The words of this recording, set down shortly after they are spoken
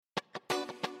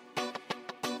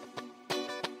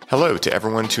Hello to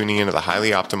everyone tuning into the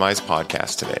Highly Optimized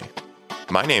podcast today.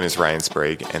 My name is Ryan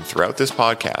Sprague, and throughout this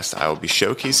podcast, I will be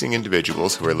showcasing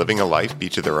individuals who are living a life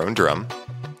beat to their own drum,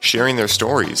 sharing their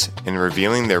stories, and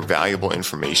revealing their valuable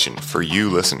information for you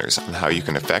listeners on how you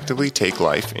can effectively take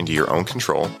life into your own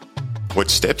control,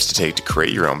 what steps to take to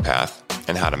create your own path,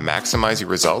 and how to maximize your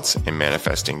results in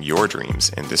manifesting your dreams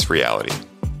in this reality.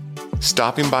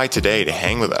 Stopping by today to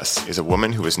hang with us is a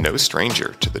woman who is no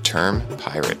stranger to the term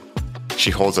pirate. She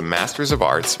holds a Master's of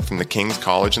Arts from the King's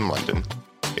College in London,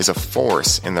 is a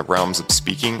force in the realms of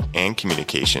speaking and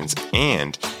communications,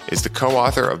 and is the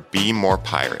co-author of Be More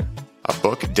Pirate, a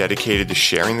book dedicated to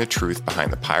sharing the truth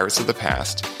behind the pirates of the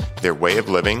past, their way of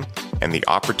living, and the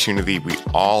opportunity we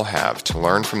all have to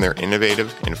learn from their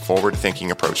innovative and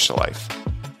forward-thinking approach to life.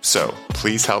 So,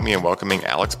 please help me in welcoming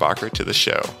Alex Bacher to the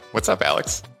show. What's up,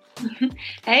 Alex?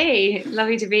 Hey,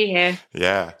 lovely to be here.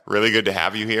 Yeah, really good to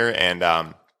have you here.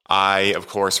 And I, of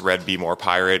course, read Be More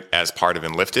Pirate as part of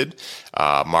Enlifted.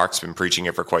 Mark's been preaching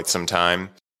it for quite some time,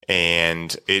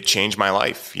 and it changed my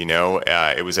life.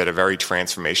 It was at a very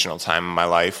transformational time in my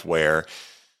life where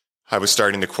I was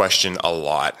starting to question a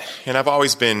lot. And I've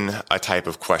always been a type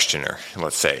of questioner,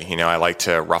 let's say. I like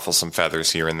to ruffle some feathers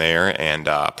here and there, and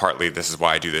partly this is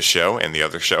why I do this show and the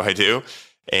other show I do.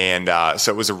 And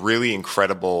so it was a really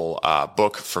incredible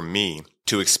book for me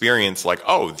to experience, like,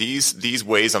 oh, these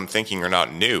ways I'm thinking are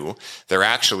not new. They're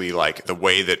actually like the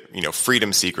way that,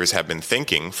 freedom seekers have been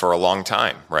thinking for a long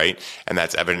time, right? And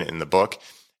that's evident in the book.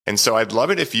 And so I'd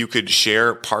love it if you could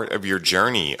share part of your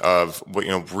journey of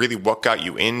really what got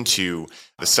you into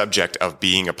the subject of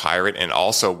being a pirate, and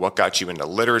also what got you into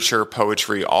literature,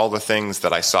 poetry, all the things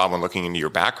that I saw when looking into your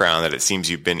background that it seems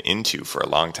you've been into for a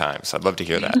long time. So I'd love to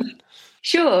hear that.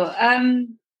 Sure.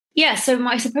 So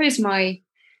I suppose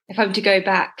if I'm to go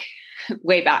back,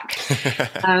 way back,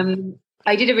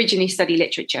 I did originally study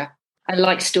literature. I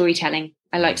like storytelling.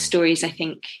 I like stories. I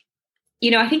think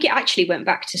it actually went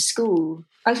back to school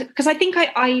because I think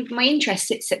my interest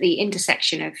sits at the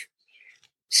intersection of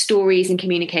stories and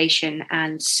communication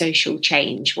and social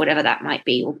change, whatever that might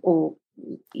be, or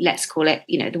let's call it,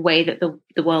 the way that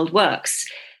the world works.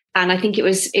 And I think it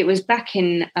was back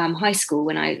in high school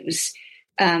when I was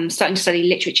starting to study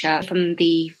literature from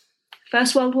the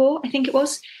First World War, I think it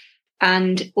was,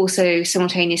 and also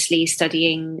simultaneously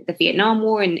studying the Vietnam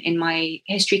War in my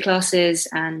history classes.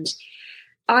 And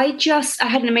I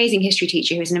had an amazing history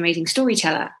teacher who was an amazing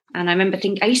storyteller. And I remember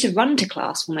I used to run to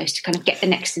class almost to kind of get the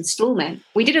next installment.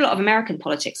 We did a lot of American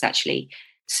politics, actually.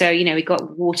 So, we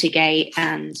got Watergate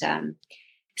and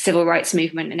civil rights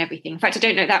movement and everything. In fact, I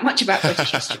don't know that much about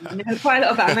British history. I know quite a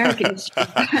lot about American history.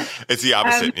 It's the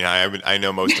opposite. I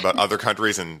know most about other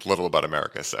countries and little about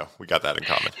America. So we got that in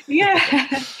common. Yeah.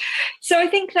 So I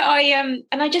think that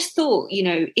I just thought,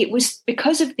 it was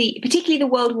because of particularly the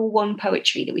World War I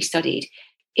poetry that we studied.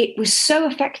 It was so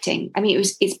affecting. I mean,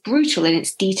 it's brutal in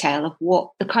its detail of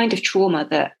what the kind of trauma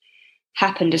that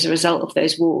happened as a result of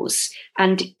those wars.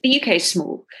 And the UK is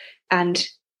small, and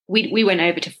we went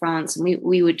over to France, and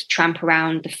we would tramp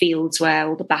around the fields where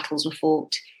all the battles were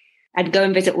fought and go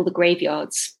and visit all the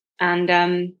graveyards.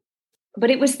 And but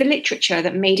it was the literature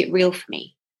that made it real for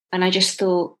me. And I just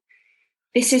thought,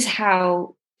 this is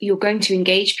how you're going to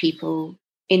engage people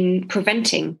in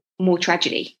preventing more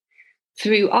tragedy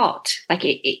through art. Like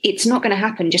it's not going to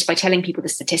happen just by telling people the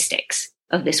statistics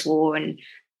of this war and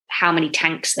how many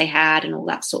tanks they had and all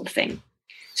that sort of thing.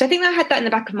 So I think I had that in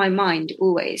the back of my mind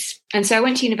always. And so I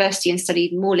went to university and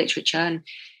studied more literature.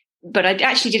 But I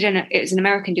actually it was an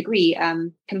American degree,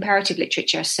 comparative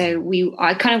literature. So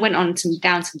I kind of went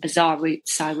down some bizarre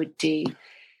routes. I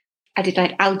did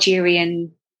like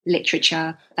Algerian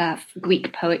literature,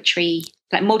 Greek poetry,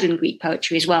 like modern Greek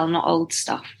poetry as well, not old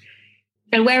stuff.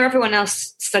 And where everyone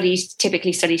else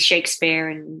typically studies Shakespeare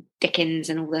and Dickens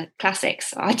and all the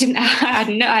classics, I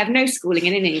have no schooling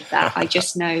in any of that. I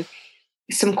just know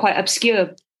some quite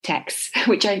obscure texts,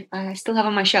 which I still have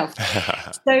on my shelf.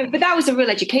 But that was a real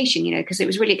education, because it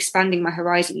was really expanding my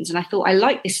horizons. And I thought, I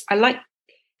like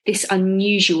this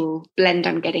unusual blend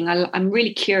I'm getting. I'm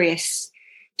really curious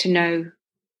to know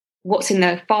what's in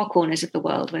the far corners of the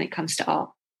world when it comes to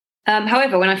art.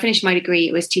 However, when I finished my degree,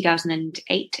 it was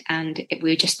 2008, and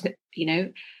we were just,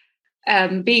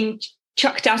 being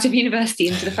chucked out of university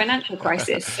into the financial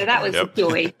crisis. So that was a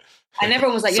joy. And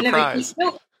everyone was like, Surprise. "You're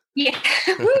never." Yeah,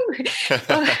 woo.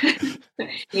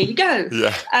 Here you go.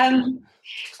 Yeah. And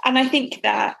I think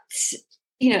that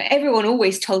everyone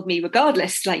always told me,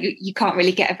 regardless, like you can't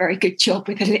really get a very good job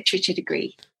with a literature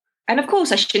degree. And of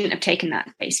course, I shouldn't have taken that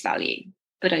at face value,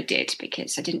 but I did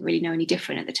because I didn't really know any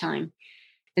different at the time.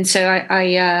 And so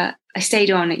I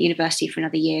stayed on at university for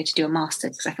another year to do a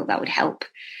master's because I thought that would help.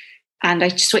 And I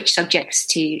switched subjects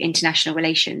to international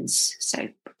relations, so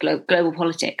global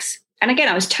politics. And again,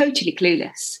 I was totally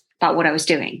clueless about what I was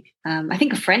doing. I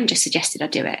think a friend just suggested I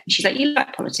do it. And she's like, you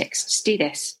like politics, just do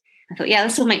this. I thought, yeah,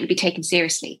 this will make me be taken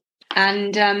seriously.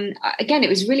 And again, it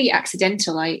was really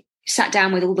accidental. I sat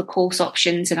down with all the course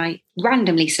options and I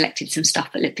randomly selected some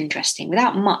stuff that looked interesting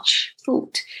without much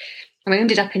thought. And I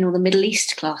ended up in all the Middle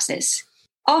East classes.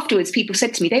 Afterwards, people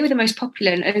said to me, they were the most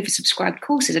popular and oversubscribed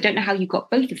courses. I don't know how you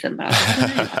got both of them, but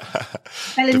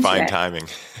I was divine timing.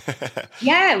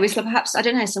 Yeah, it was perhaps, I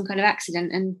don't know, some kind of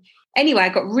accident. And anyway, I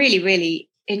got really, really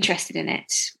interested in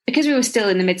it because we were still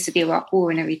in the midst of the Iraq War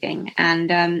and everything.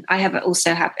 And I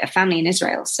also have a family in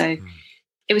Israel. So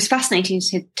it was fascinating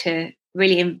to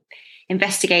really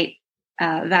investigate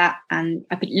that. And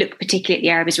I look particularly at the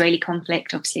Arab-Israeli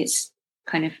conflict. Obviously, it's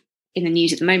kind of in the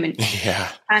news at the moment. Yeah.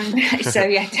 And so,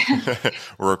 yeah.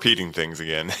 We're repeating things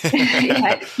again.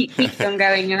 Yeah, it keeps on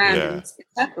going around in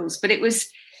circles. But it was,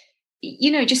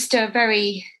 just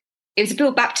it was a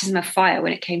real baptism of fire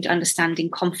when it came to understanding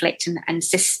conflict and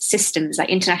systems, like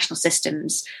international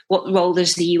systems. What role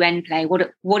does the UN play?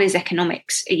 What is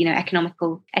economics,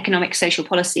 economic social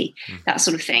policy, that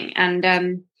sort of thing. And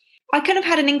I kind of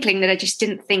had an inkling that I just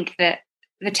didn't think that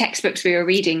the textbooks we were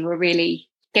reading were really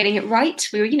getting it right.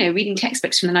 We were, reading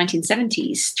textbooks from the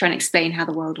 1970s, trying to explain how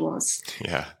the world was.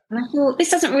 Yeah. And I thought, this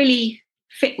doesn't really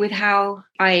fit with how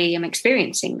I am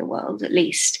experiencing the world, at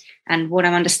least, and what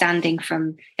I'm understanding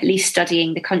from at least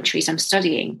studying the countries I'm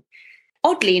studying.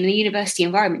 Oddly, in a university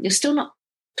environment, you're still not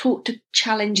taught to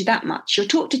challenge that much. You're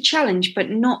taught to challenge, but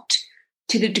not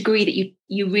to the degree that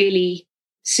you really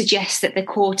suggest that the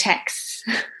core texts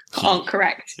aren't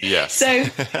correct. Yes. So,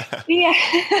 yeah.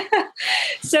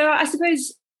 So I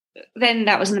suppose then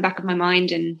that was in the back of my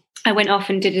mind, and I went off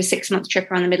and did a 6-month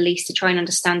trip around the Middle East to try and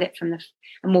understand it from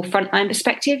a more frontline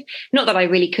perspective. Not that I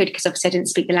really could, because obviously I didn't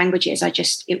speak the languages. I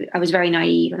was very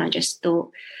naive, and I just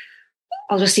thought,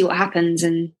 I'll just see what happens.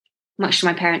 And much to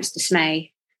my parents'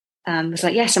 dismay, was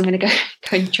like, yes, I'm going to go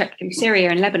and trek through Syria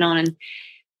and Lebanon, and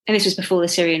this was before the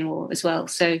Syrian war as well.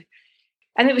 So,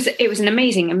 and it was an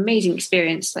amazing, amazing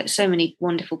experience. Like so many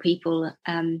wonderful people,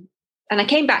 and I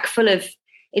came back full of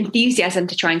enthusiasm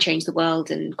to try and change the world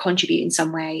and contribute in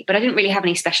some way. But I didn't really have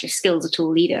any specialist skills at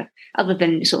all either, other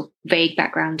than sort of vague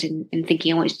background in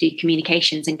thinking I wanted to do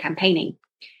communications and campaigning.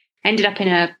 I ended up in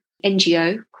a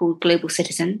NGO called Global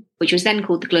Citizen, which was then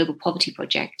called the Global Poverty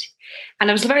Project. And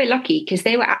I was very lucky because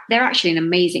they're actually an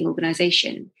amazing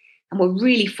organization and were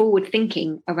really forward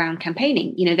thinking around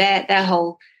campaigning.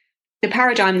 The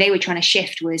paradigm they were trying to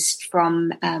shift was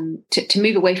from to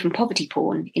move away from poverty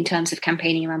porn in terms of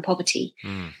campaigning around poverty.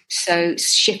 So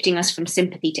shifting us from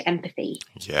sympathy to empathy,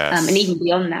 yes, and even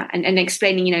beyond that, and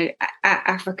explaining,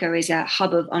 Africa is a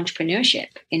hub of entrepreneurship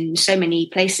in so many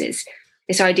places.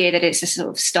 This idea that it's a sort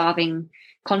of starving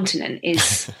continent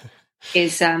is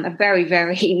a very,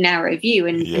 very narrow view,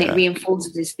 and it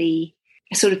reinforces a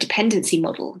sort of dependency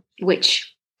model,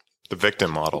 which the victim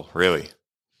model, really.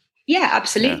 Yeah,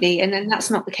 absolutely. Yeah. And then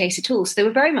that's not the case at all. So they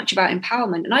were very much about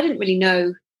empowerment. And I didn't really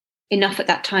know enough at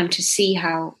that time to see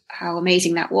how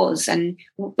amazing that was.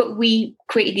 But we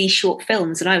created these short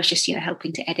films, and I was just,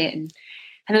 helping to edit. And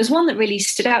there was one that really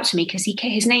stood out to me because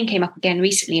his name came up again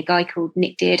recently, a guy called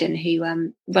Nick Dearden, who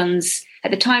ran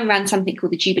something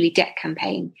called the Jubilee Debt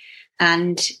Campaign.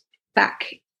 And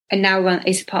now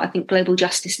is part, I think, Global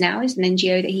Justice Now is an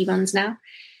NGO that he runs now.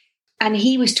 And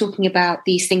he was talking about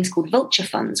these things called vulture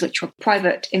funds, which were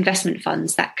private investment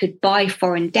funds that could buy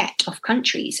foreign debt off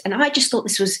countries. And I just thought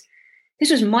this was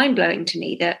mind-blowing to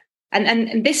me, that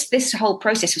and this whole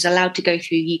process was allowed to go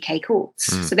through UK courts.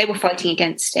 So they were fighting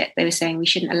against it. They were saying we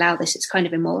shouldn't allow this. It's kind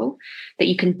of immoral that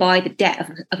you can buy the debt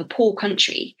of a poor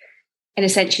country and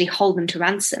essentially hold them to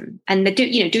ransom. And they're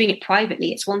doing it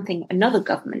privately. It's one thing, another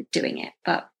government doing it.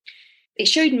 But it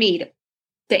showed me that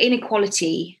the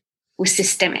inequality was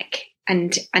systemic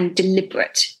and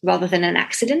deliberate rather than an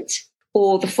accident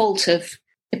or the fault of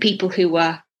the people who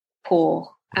were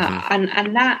poor.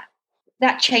 And that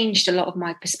changed a lot of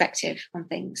my perspective on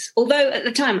things. Although at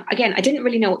the time, again, I didn't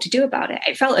really know what to do about it.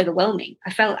 It felt overwhelming.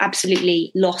 I felt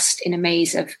absolutely lost in a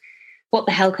maze of what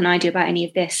the hell can I do about any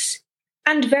of this?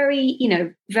 And very,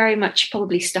 very much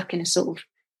probably stuck in a sort of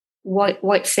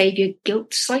white savior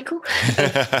guilt cycle.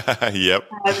 Yep.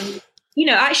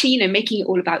 Actually, making it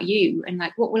all about you and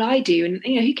like, what will I do? And,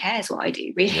 who cares what I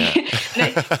do, really? Yeah.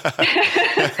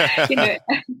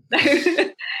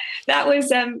 That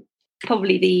was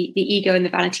probably the ego and the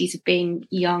vanities of being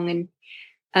young.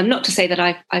 And not to say that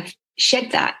I've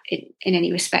shed that in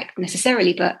any respect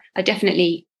necessarily, but I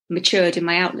definitely matured in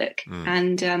my outlook.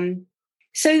 And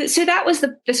so that was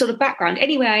the sort of background.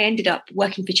 Anyway, I ended up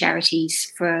working for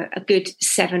charities for a good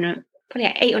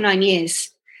 8 or 9 years,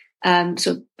 sort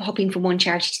of hopping from one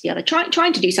charity to the other,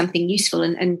 trying to do something useful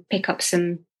and pick up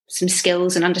some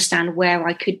skills and understand where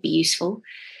I could be useful.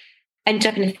 Ended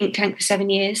up in a think tank for 7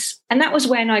 years. And that was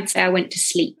when I'd say I went to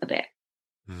sleep a bit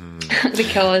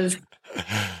because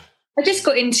I just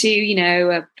got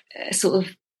into, a sort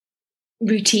of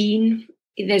routine.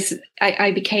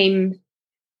 I became,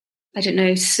 I don't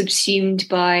know, subsumed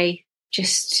by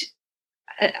just,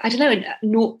 I don't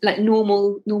know, like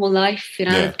normal life.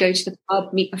 I'd go to the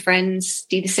pub, meet my friends,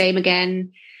 do the same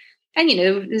again. And,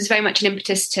 there's very much an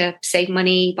impetus to save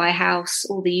money, buy a house,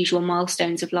 all the usual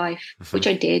milestones of life, which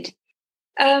I did.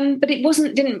 But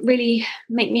it didn't really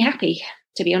make me happy,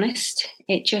 to be honest.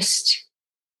 I just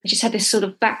had this sort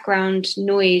of background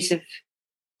noise of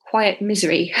quiet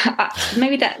misery.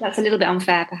 Maybe that's a little bit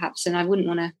unfair, perhaps, and I wouldn't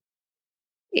want to.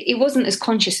 It wasn't as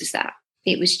conscious as that.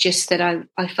 It was just that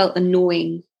I felt a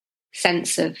gnawing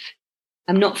sense of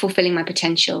I'm not fulfilling my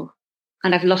potential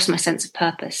and I've lost my sense of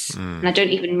purpose and I don't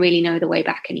even really know the way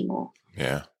back anymore.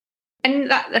 Yeah.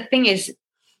 And the thing is,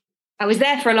 I was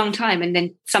there for a long time and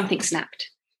then something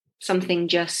snapped. Something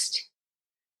just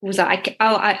was like,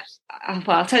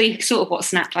 I'll tell you sort of what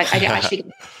snapped. I actually,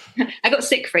 I got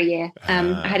sick for a year.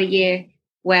 I had a year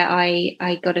where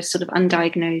I got a sort of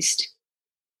undiagnosed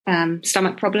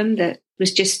stomach problem that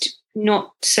was just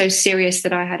not so serious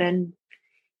that I had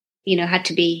had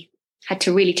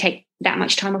to really take that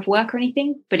much time off work or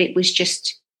anything. But it was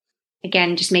just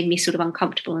made me sort of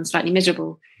uncomfortable and slightly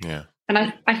miserable. Yeah.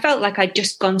 And I felt like I'd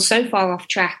just gone so far off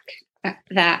track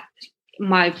that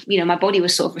my body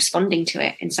was sort of responding to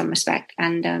it in some respect,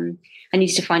 and I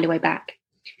needed to find a way back.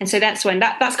 And so that's when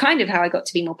that's kind of how I got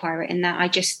to Be More Pirate. In that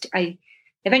I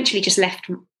eventually just left.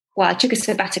 Well, I took a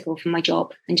sabbatical from my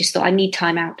job and just thought I need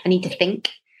time out. I need to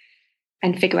think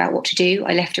and figure out what to do.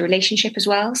 I left a relationship as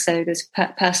well, so there's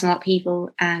personal upheaval,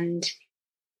 and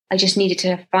I just needed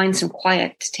to find some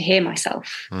quiet to hear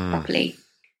myself properly.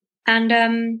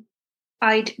 And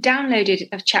I'd downloaded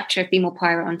a chapter of Be More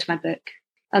Pirate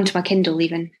onto my Kindle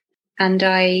even. And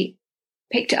I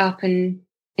picked it up and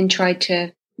tried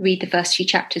to read the first few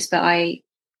chapters, but I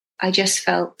just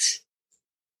felt,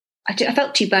 I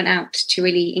felt too burnt out to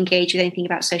really engage with anything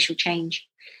about social change.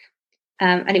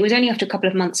 And it was only after a couple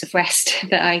of months of rest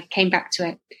that I came back to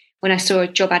it when I saw a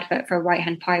job advert for a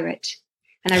right-hand pirate.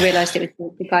 And I realized it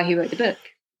was the guy who wrote the book.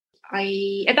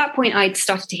 At that point, I'd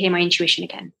started to hear my intuition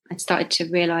again. I'd started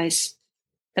to realize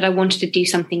that I wanted to do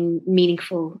something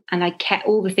meaningful, and I kept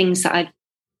all the things that I'd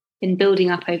been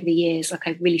building up over the years, like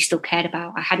I really still cared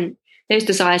about. Those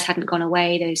desires hadn't gone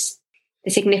away. The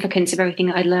significance of everything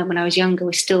that I'd learned when I was younger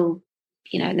was still,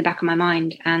 in the back of my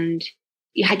mind. And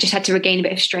I just had to regain a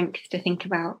bit of strength to think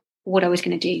about what I was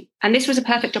going to do. And this was a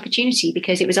perfect opportunity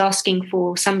because it was asking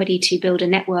for somebody to build a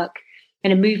network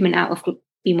and a movement out of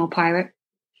Be More Pirate,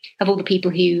 of all the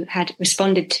people who had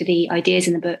responded to the ideas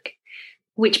in the book,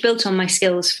 which built on my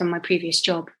skills from my previous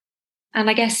job. And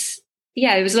I guess,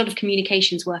 there was a lot of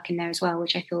communications work in there as well,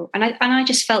 which I thought, and I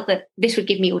just felt that this would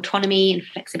give me autonomy and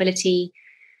flexibility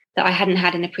that I hadn't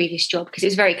had in a previous job, because it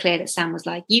was very clear that Sam was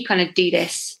like, you kind of do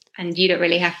this and you don't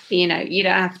really have to, you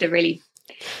don't have to really,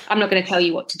 I'm not going to tell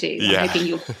you what to do. I'm hoping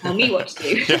you'll tell me what to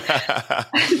do.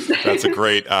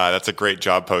 That's a great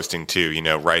job posting too.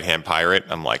 Right-hand pirate.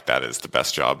 I'm like, that is the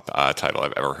best job title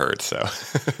I've ever heard. So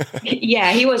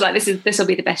yeah, he was like, this will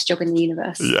be the best job in the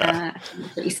universe. Yeah.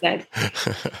 That's what he said.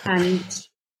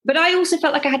 But I also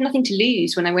felt like I had nothing to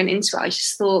lose when I went into it. I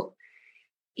just thought,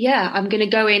 I'm going to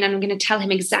go in and I'm going to tell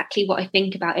him exactly what I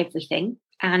think about everything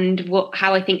and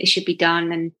how I think this should be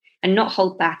done, and not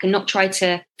hold back and not try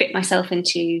to fit myself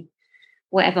into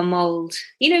whatever mold.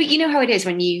 You know how it is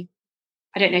when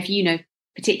I don't know if you know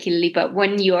particularly, but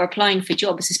when you're applying for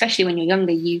jobs, especially when you're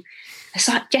younger, you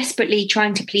are desperately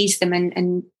trying to please them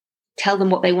and tell them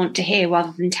what they want to hear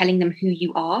rather than telling them who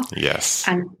you are. Yes.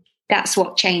 And that's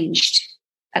what changed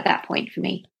at that point for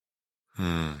me.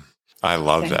 I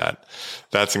love that.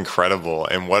 That's incredible.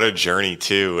 And what a journey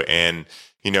too. And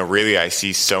really, I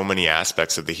see so many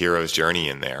aspects of the hero's journey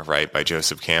in there, right? By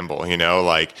Joseph Campbell,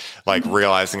 like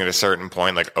realizing at a certain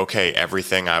point, like, okay,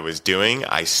 everything I was doing,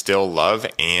 I still love,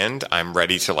 and I'm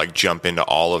ready to jump into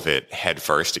all of it head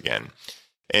first again.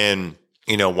 And,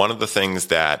 one of the things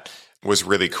that was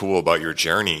really cool about your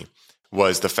journey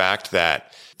was the fact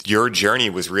that your journey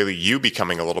was really you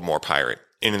becoming a little more pirate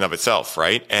in and of itself,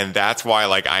 right? And that's why,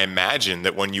 I imagine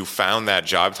that when you found that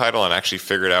job title and actually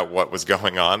figured out what was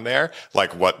going on there,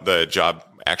 what the job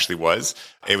actually was.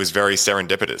 It was very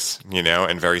serendipitous,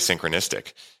 and very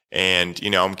synchronistic. And,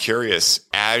 I'm curious,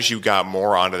 as you got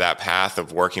more onto that path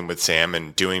of working with Sam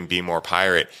and doing Be More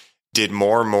Pirate, did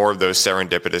more and more of those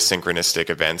serendipitous, synchronistic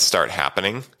events start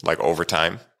happening, like over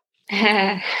time?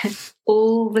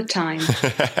 All the time.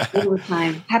 All the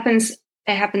time.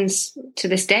 It happens to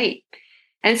this day.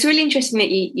 And it's really interesting that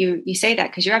you say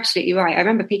that, because you're absolutely right. I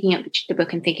remember picking up the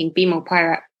book and thinking, Be More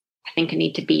Pirate, I think I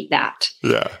need to beat that.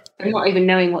 Yeah. I'm not even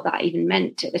knowing what that even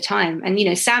meant at the time.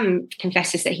 And, Sam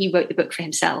confesses that he wrote the book for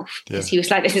himself, because he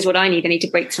was like, this is what I need. I need to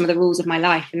break some of the rules of my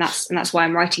life. And that's why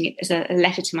I'm writing it as a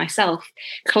letter to myself,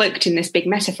 cloaked in this big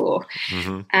metaphor.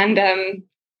 Mm-hmm. And,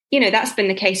 that's been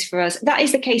the case for us. That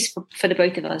is the case for the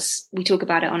both of us. We talk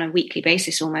about it on a weekly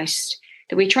basis almost,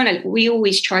 that we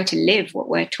always try to live what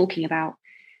we're talking about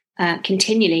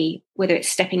continually, whether it's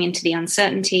stepping into the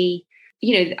uncertainty.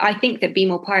 I think that Be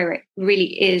More Pirate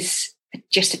really is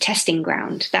just a testing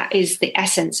ground. That is the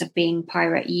essence of being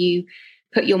pirate. You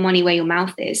put your money where your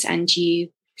mouth is, and you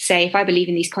say, if I believe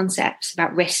in these concepts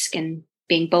about risk and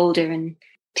being bolder and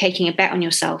taking a bet on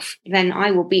yourself, then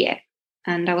I will be it,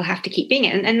 and I will have to keep being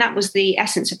it. And that was the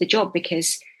essence of the job,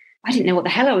 because I didn't know what the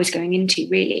hell I was going into,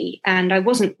 really. And I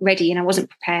wasn't ready and I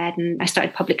wasn't prepared. And I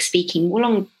started public speaking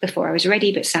long before I was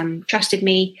ready, but Sam trusted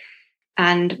me.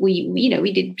 And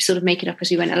we did sort of make it up as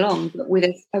we went along, but with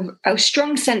a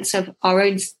strong sense of our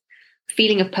own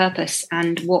feeling of purpose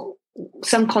and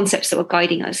some concepts that were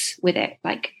guiding us with it,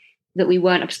 like that we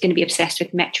weren't going to be obsessed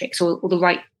with metrics or the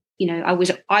right. I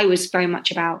was very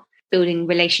much about building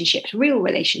relationships, real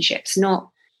relationships, not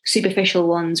superficial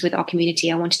ones with our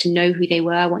community. I wanted to know who they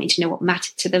were. I wanted to know what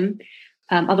mattered to them.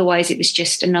 Otherwise, it was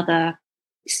just another,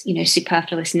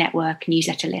 superfluous network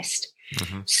newsletter list.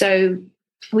 Mm-hmm. So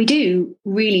we do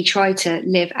really try to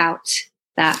live out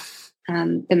that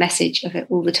the message of it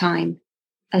all the time,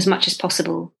 as much as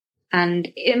possible,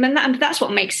 and that's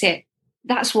what makes it.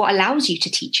 That's what allows you to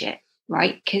teach it,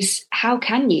 right? Because how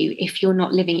can you if you're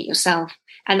not living it yourself?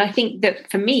 And I think that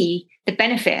for me, the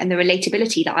benefit and the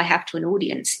relatability that I have to an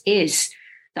audience is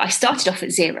that I started off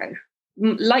at zero,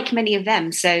 like many of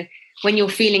them. So when you're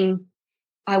feeling,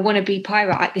 I want to be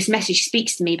pirate, this message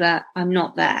speaks to me, but I'm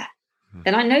not there.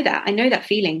 Then I know that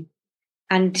feeling,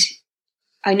 and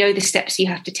I know the steps you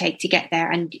have to take to get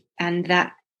there, and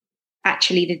that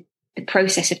actually the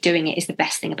process of doing it is the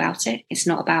best thing about it. It's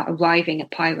not about arriving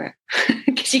at pirate,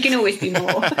 because you can always be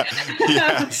more.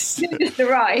 Yes. Just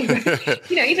arrive.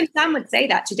 Even Sam would say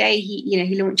that today.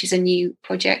 He launches a new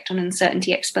project on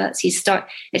uncertainty experts.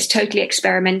 It's totally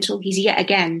experimental. He's yet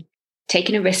again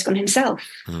taking a risk on himself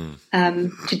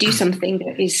to do something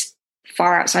that is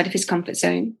far outside of his comfort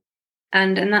zone.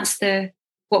 And that's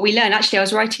what we learn. Actually, I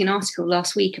was writing an article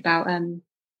last week about, I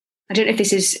don't know if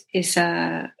this is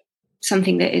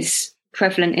something that is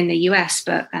prevalent in the US,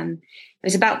 but it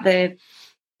was about the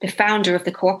founder of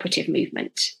the cooperative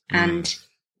movement. And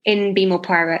in Be More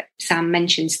Pirate, Sam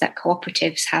mentions that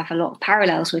cooperatives have a lot of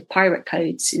parallels with pirate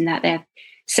codes, in that they're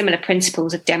similar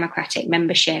principles of democratic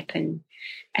membership and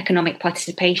economic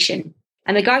participation.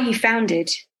 And the guy who founded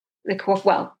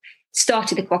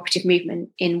started the cooperative movement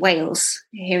in Wales,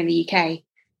 here in the UK,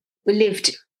 who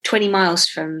lived 20 miles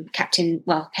from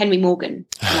Henry Morgan,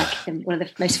 one of the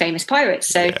most famous pirates.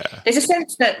 So there's a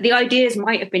sense that the ideas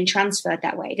might have been transferred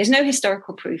that way. There's no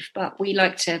historical proof, but we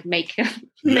like to make a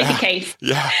case.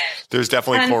 Yeah, there's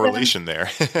definitely correlation there.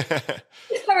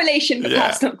 There's correlation, but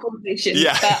that's not causation.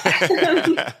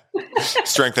 Yeah. But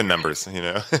strength in numbers,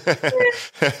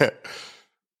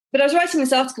 But I was writing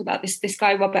this article about this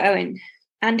guy, Robert Owen,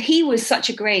 and he was such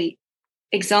a great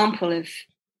example of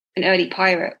an early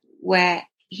pirate, where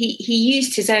he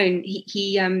used his own,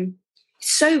 he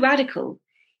so radical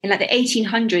in like the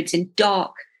 1800s in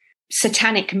dark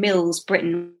satanic mills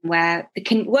Britain, where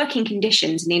the working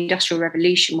conditions in the Industrial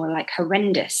Revolution were like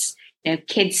horrendous.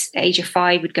 Kids at the age of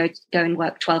 5 would go and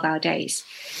work 12-hour days.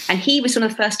 And he was one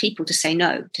of the first people to say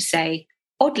no, to say,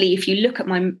 oddly, if you look at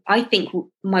I think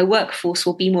my workforce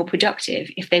will be more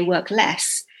productive if they work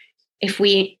less.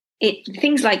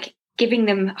 Things like giving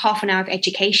them half an hour of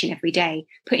education every day,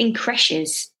 putting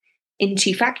creches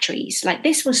into factories, like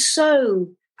this was so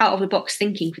out of the box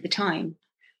thinking for the time.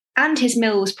 And his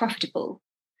mill was profitable,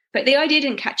 but the idea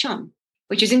didn't catch on,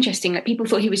 which is interesting. Like people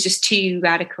thought he was just too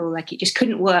radical, like it just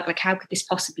couldn't work. Like how could this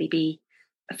possibly be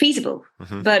feasible?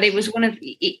 Mm-hmm. But it was one of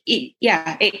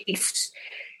it's.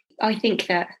 I think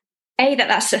that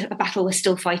that's a battle we're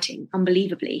still fighting.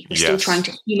 Unbelievably, we're still trying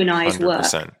to humanize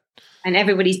 100%. Work, and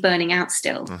everybody's burning out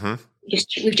still. Mm-hmm.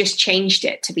 We've just changed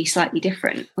it to be slightly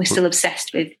different. We're still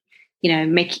obsessed with,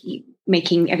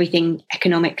 making everything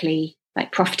economically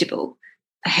like profitable.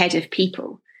 ahead of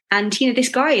people. And, this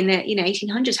guy in the,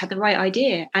 1800s had the right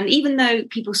idea. And even though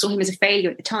people saw him as a failure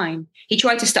at the time, he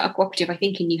tried to start a cooperative, I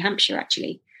think, in New Hampshire,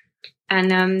 actually.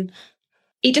 And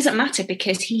it doesn't matter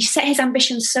because he set his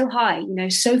ambitions so high,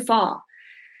 so far.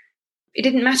 It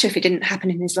didn't matter if it didn't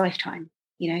happen in his lifetime.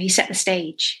 He set the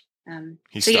stage.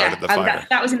 He started the fire.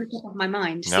 That was in the top of my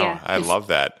mind. No, yeah, I love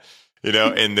that.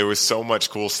 And there was so much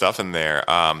cool stuff in there.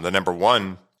 The number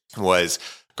one was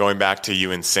going back to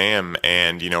you and Sam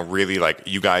and, really like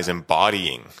you guys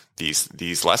embodying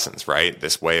these lessons, right?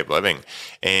 This way of living.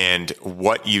 And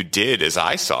what you did, as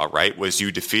I saw, right, was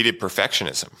you defeated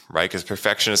perfectionism, right? Because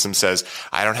perfectionism says,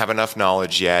 I don't have enough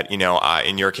knowledge yet.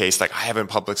 In your case, like I haven't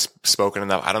public spoken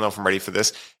enough. I don't know if I'm ready for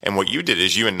this. And what you did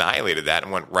is you annihilated that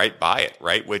and went right by it,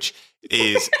 right? Which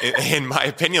is, in my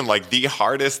opinion, like the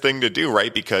hardest thing to do,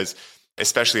 right? Because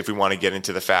especially if we want to get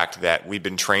into the fact that we've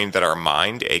been trained that our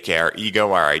mind, aka our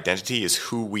ego, our identity is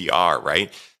who we are,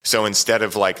 right? So instead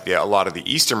of like a lot of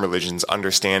the Eastern religions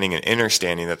understanding and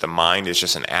understanding that the mind is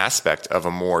just an aspect of a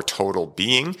more total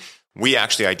being, we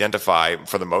actually identify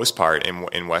for the most part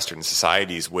in Western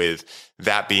societies with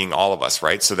that being all of us,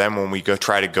 right? So then when we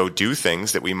try to go do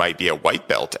things that we might be a white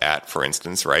belt at, for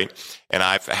instance, right? And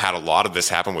I've had a lot of this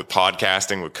happen with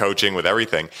podcasting, with coaching, with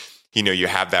everything. You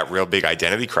have that real big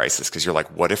identity crisis because you're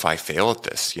like, what if I fail at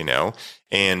this,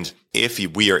 And if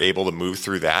we are able to move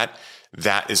through that,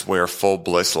 that is where full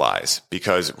bliss lies.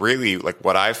 Because really, like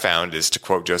what I've found is, to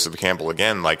quote Joseph Campbell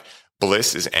again, like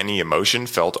bliss is any emotion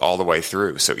felt all the way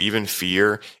through. So even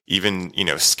fear, even,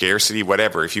 scarcity,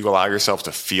 whatever, if you allow yourself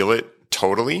to feel it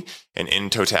totally and in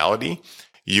totality,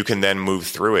 you can then move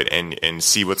through it and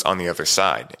see what's on the other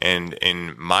side. And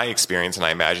in my experience, and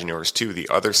I imagine yours too, the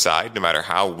other side, no matter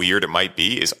how weird it might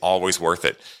be, is always worth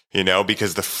it,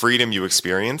 because the freedom you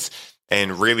experience,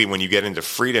 and really when you get into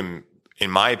freedom, in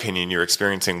my opinion, you're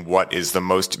experiencing what is the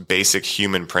most basic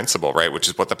human principle, right? Which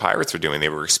is what the pirates were doing. They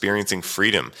were experiencing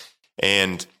freedom.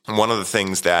 And one of the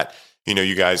things that,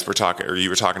 you guys were talking, or you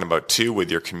were talking about too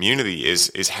with your community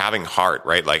is having heart,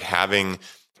 right? Like having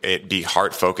it be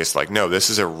heart focused. Like, no, this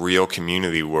is a real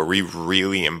community where we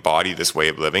really embody this way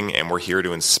of living and we're here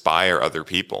to inspire other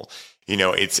people.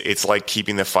 It's like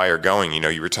keeping the fire going.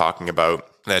 You were talking about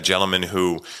that gentleman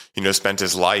who, spent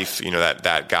his life,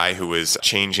 that guy who was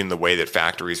changing the way that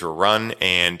factories were run.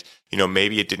 And,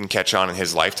 maybe it didn't catch on in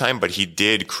his lifetime, but he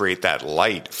did create that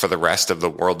light for the rest of the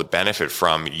world to benefit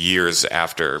from years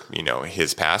after,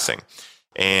 his passing.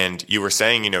 And you were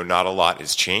saying, not a lot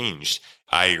has changed.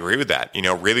 I agree with that.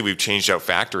 Really, we've changed out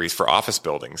factories for office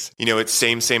buildings. It's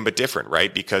same, but different,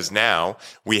 right? Because now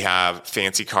we have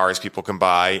fancy cars people can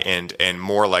buy and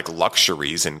more like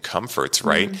luxuries and comforts,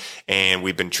 right? Mm-hmm. And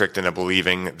we've been tricked into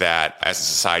believing that as a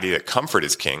society that comfort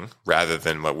is king rather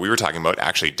than what we were talking about.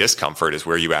 Actually, discomfort is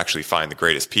where you actually find the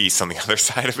greatest peace on the other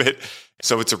side of it.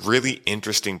 So it's a really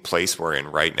interesting place we're in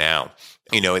right now.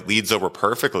 It leads over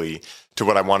perfectly to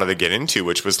what I wanted to get into,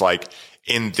 which was like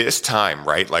in this time,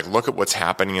 right? Like look at what's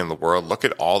happening in the world. Look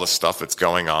at all the stuff that's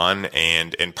going on.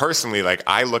 And personally, like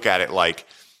I look at it like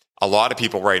a lot of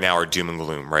people right now are doom and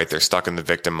gloom, right? They're stuck in the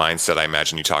victim mindset. I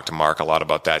imagine you talked to Mark a lot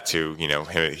about that too.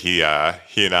 He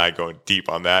and I go deep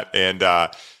on that. And,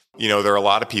 there are a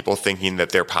lot of people thinking that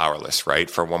they're powerless, right?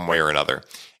 For one way or another.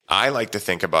 I like to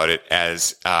think about it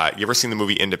as, you ever seen the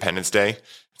movie Independence Day?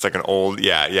 It's like an old,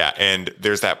 yeah. And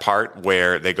there's that part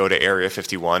where they go to Area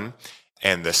 51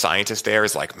 and the scientist there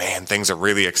is like, man, things are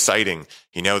really exciting.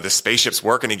 The spaceship's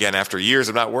working again after years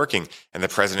of not working. And the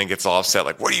president gets all upset.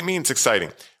 Like, what do you mean it's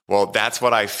exciting? Well, that's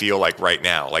what I feel like right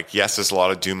now. Like, yes, there's a lot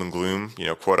of doom and gloom,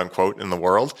 quote unquote in the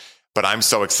world, but I'm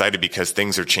so excited because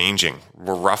things are changing.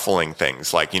 We're ruffling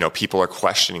things like, people are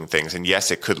questioning things. And yes,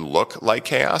 it could look like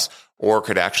chaos or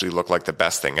could actually look like the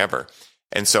best thing ever.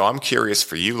 And so I'm curious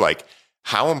for you, like,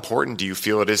 how important do you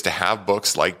feel it is to have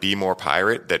books like Be More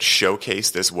Pirate that showcase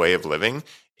this way of living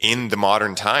in the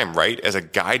modern time, right? As a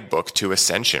guidebook to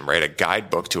ascension, right? A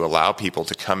guidebook to allow people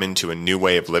to come into a new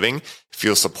way of living,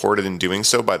 feel supported in doing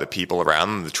so by the people around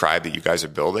them, the tribe that you guys are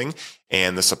building,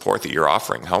 and the support that you're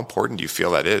offering. How important do you feel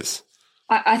that is?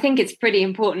 I think it's pretty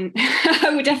important.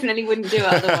 I definitely wouldn't do it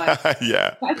otherwise.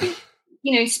 Yeah. But I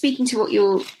think, speaking to what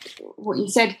you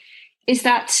said, is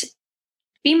that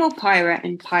Be More Pirate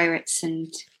and pirates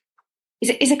and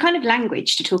is a kind of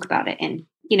language to talk about it in.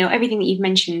 Everything that you've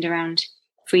mentioned around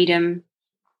freedom,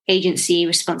 agency,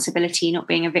 responsibility, not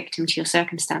being a victim to your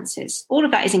circumstances. All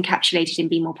of that is encapsulated in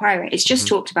Be More Pirate. It's just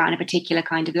talked about in a particular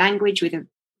kind of language with a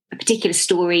particular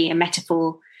story, a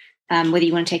metaphor, whether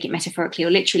you want to take it metaphorically or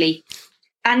literally.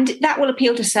 And that will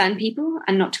appeal to certain people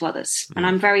and not to others. And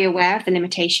I'm very aware of the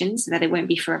limitations, that it won't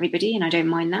be for everybody, and I don't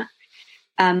mind that.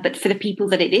 But for the people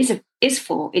that it is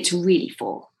for, it's really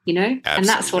for, Absolutely. And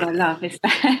that's what I love is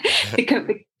that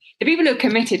the people who are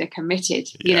committed,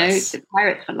 Yes. the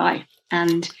Pirates for life.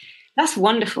 And that's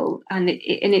wonderful. And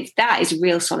that is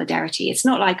real solidarity. It's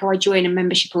not like, I join a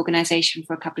membership organization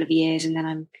for a couple of years and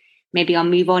then maybe I'll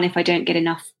move on if I don't get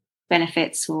enough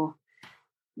benefits. Or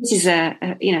this is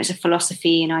it's a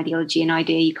philosophy, an ideology, an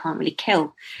idea you can't really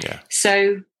kill. Yeah.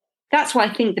 So that's why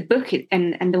I think the book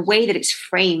and the way that it's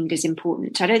framed is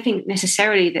important. I don't think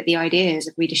necessarily that the ideas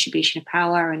of redistribution of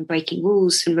power and breaking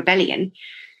rules and rebellion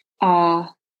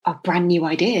are brand new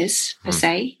ideas per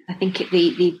se. I think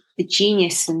the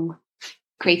genius and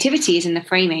creativity is in the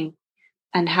framing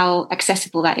and how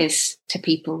accessible that is to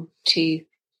people to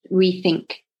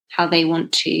rethink how they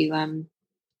want to,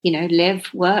 live,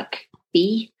 work,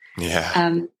 be.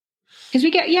 Yeah. Because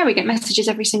we get messages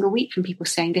every single week from people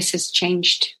saying this has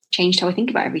changed how I think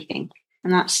about everything,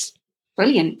 and that's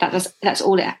brilliant. That's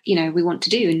all we want to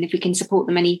do, and if we can support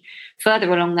them any further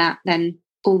along that, then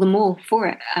all the more for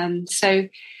it. So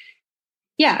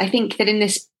yeah, I think that in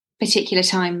this particular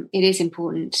time, it is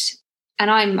important, and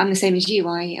I'm the same as you.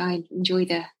 I enjoy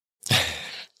the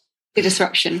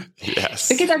disruption, yes,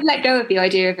 because I've let go of the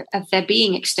idea of there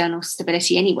being external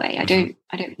stability anyway. I don't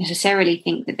necessarily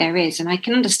think that there is, and I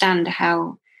can understand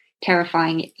how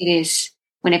terrifying it is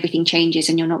when everything changes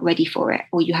and you're not ready for it,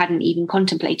 or you hadn't even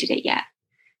contemplated it yet.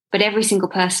 But every single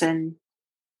person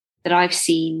that I've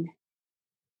seen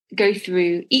go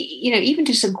through, even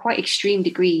to some quite extreme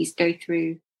degrees, go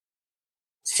through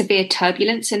severe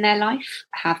turbulence in their life,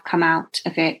 have come out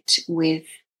of it with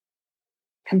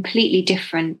completely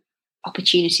different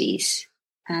opportunities.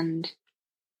 And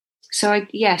so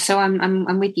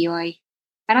I'm with you.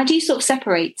 I do sort of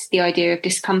separate the idea of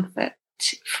discomfort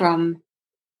from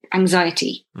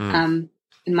anxiety in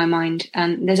my mind.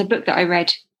 And there's a book that I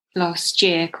read last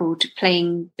year called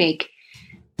Playing Big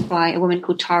by a woman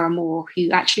called Tara Moore,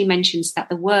 who actually mentions that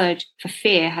the word for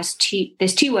fear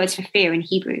there's two words for fear in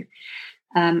Hebrew.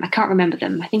 I can't remember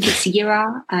them. I think it's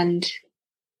yira and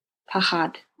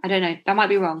pahad. I don't know. That might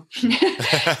be wrong.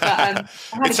 But,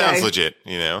 it sounds legit,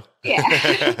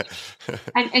 Yeah.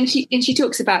 and she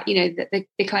talks about, the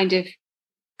kind of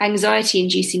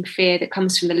anxiety-inducing fear that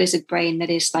comes from the lizard brain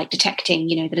that is like detecting,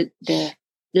 the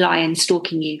lion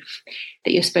stalking you,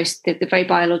 that you're supposed to, the very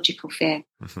biological fear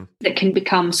that can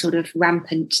become sort of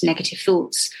rampant negative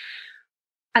thoughts.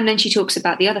 And then she talks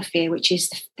about the other fear, which is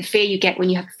the fear you get when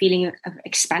you have a feeling of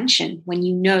expansion, when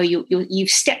you've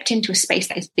stepped into a space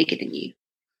that is bigger than you.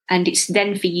 And it's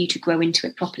then for you to grow into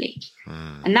it properly.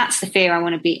 And that's the fear I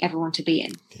want everyone to be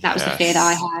in. That was the fear that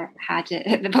I had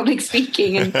at the public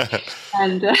speaking.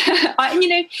 And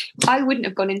I wouldn't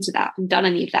have gone into that and done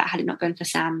any of that had it not been for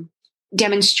Sam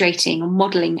demonstrating or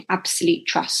modeling absolute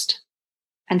trust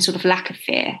and sort of lack of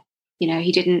fear.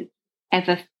 He didn't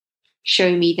ever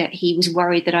show me that he was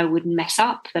worried that I would mess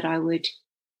up, that I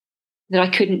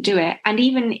couldn't do it. And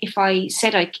even if I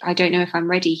said, I don't know if I'm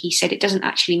ready, he said, it doesn't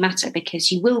actually matter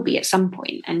because you will be at some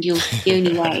point and the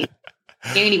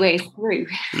only way is through.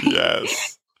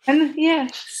 Yes. And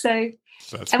so,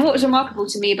 That's and what was remarkable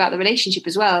to me about the relationship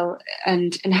as well,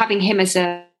 and having him as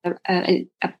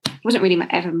wasn't really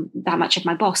ever that much of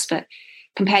my boss, but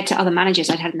compared to other managers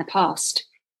I'd had in the past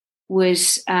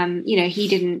was, he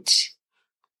didn't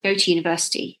go to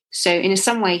university. So in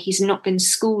some way, he's not been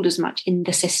schooled as much in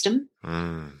the system,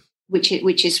 which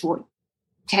is what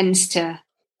tends to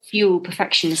fuel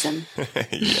perfectionism.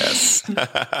 Yes.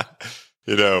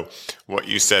 What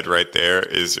you said right there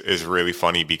is really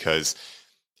funny because,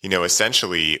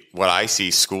 essentially what I see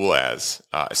school as,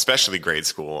 especially grade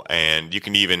school, and you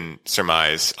can even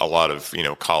surmise a lot of,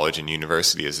 college and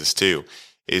university as this too,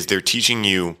 is they're teaching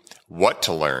you what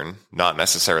to learn, not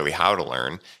necessarily how to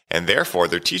learn. And therefore,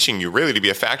 they're teaching you really to be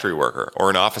a factory worker or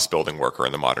an office building worker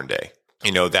in the modern day.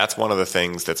 That's one of the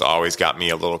things that's always got me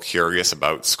a little curious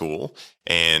about school.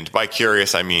 And by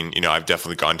curious, I mean, I've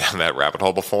definitely gone down that rabbit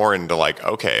hole before into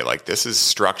this is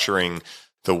structuring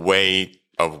the way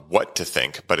of what to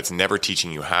think, but it's never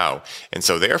teaching you how. And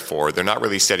so therefore, they're not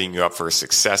really setting you up for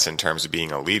success in terms of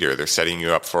being a leader. They're setting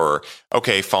you up for,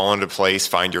 fall into place,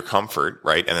 find your comfort,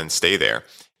 right? And then stay there.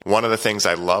 One of the things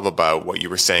I love about what you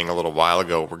were saying a little while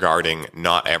ago regarding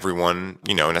not everyone,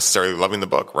 necessarily loving the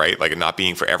book, right? Like it not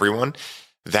being for everyone.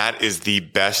 That is the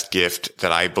best gift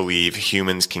that I believe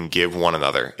humans can give one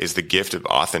another, is the gift of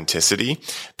authenticity.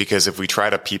 Because if we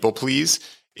try to people please,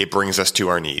 it brings us to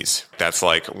our knees. That's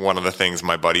like one of the things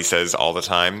my buddy says all the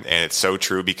time. And it's so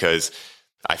true because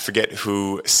I forget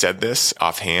who said this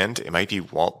offhand. It might be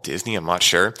Walt Disney. I'm not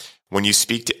sure. when you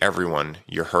speak to everyone,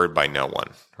 you're heard by no one,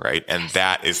 right? And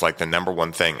that is like the number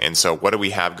one thing. And so what do we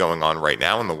have going on right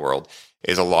now in the world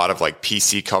is a lot of like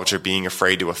PC culture, being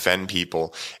afraid to offend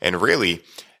people. And really,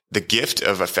 the gift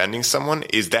of offending someone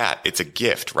is that it's a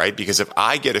gift, right? Because if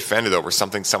I get offended over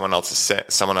something someone else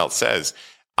says,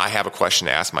 I have a question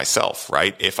to ask myself,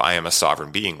 right? If I am a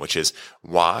sovereign being, which is,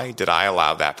 why did I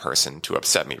allow that person to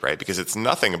upset me, right? Because it's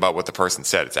nothing about what the person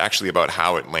said. It's actually about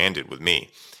how it landed with me.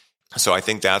 So I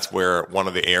think that's where one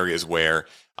of the areas where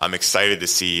I'm excited to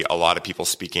see a lot of people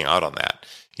speaking out on that,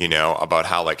 about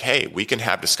how like, hey, we can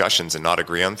have discussions and not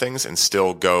agree on things and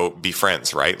still go be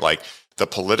friends, right? Like the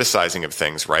politicizing of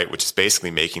things, right? Which is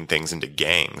basically making things into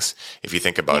gangs. If you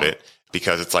think about it,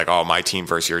 because it's like, oh, my team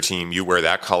versus your team, you wear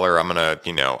that color, I'm going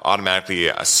to, automatically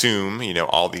assume,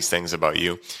 all these things about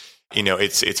you.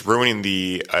 It's ruining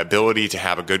the ability to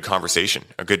have a good conversation,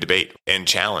 a good debate and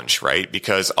challenge, right?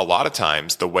 Because a lot of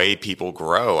times the way people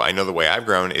grow, I know the way I've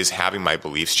grown is having my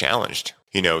beliefs challenged.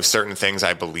 Certain things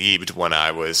I believed when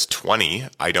I was 20,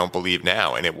 I don't believe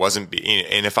now. And it wasn't,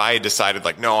 and if I had decided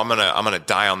like, no, I'm going to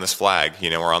die on this flag,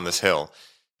 or on this hill,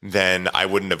 then I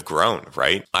wouldn't have grown,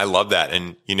 right? I love that.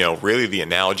 And, really the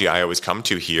analogy I always come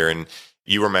to here, and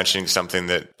you were mentioning something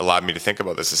that allowed me to think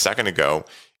about this a second ago.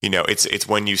 It's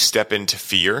when you step into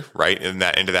fear, right?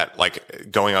 Into that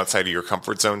like going outside of your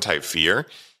comfort zone type fear,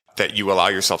 that you allow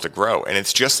yourself to grow. And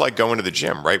it's just like going to the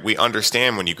gym, right? We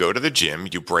understand when you go to the gym,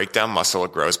 you break down muscle,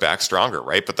 it grows back stronger,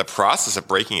 right? But the process of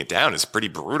breaking it down is pretty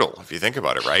brutal if you think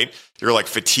about it, right? You're like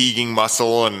fatiguing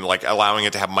muscle and like allowing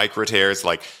it to have micro tears,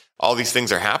 like all these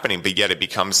things are happening, but yet it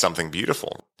becomes something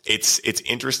beautiful. It's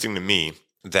interesting to me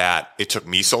that it took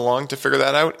me so long to figure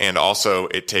that out. And also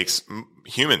it takes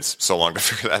humans so long to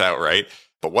figure that out, right?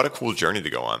 But what a cool journey to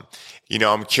go on.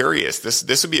 I'm curious.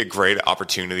 This would be a great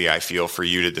opportunity, I feel, for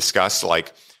you to discuss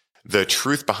like the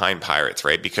truth behind pirates,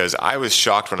 right? Because I was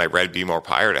shocked when I read Be More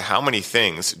Pirate at how many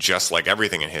things, just like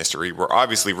everything in history, were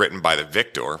obviously written by the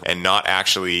victor and not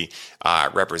actually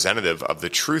representative of the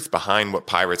truth behind what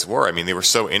pirates were. I mean, they were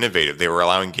so innovative. They were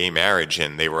allowing gay marriage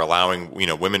and they were allowing,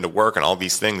 women to work and all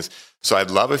these things. So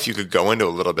I'd love if you could go into a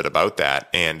little bit about that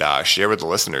and share with the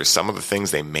listeners some of the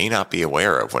things they may not be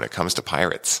aware of when it comes to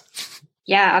pirates.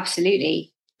 Yeah,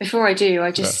 absolutely. Before I do,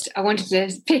 I wanted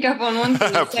to pick up on one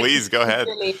thing. Please go ahead.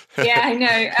 Yeah, I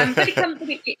know. But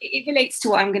it relates to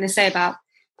what I'm going to say about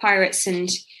pirates and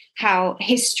how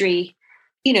history,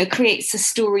 creates a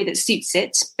story that suits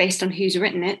it based on who's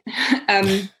written it.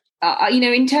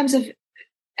 In terms of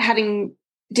having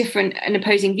different and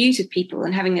opposing views of people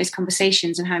and having those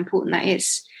conversations and how important that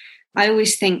is, I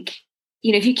always think,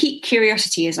 if you keep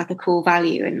curiosity as like a core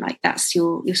value and like that's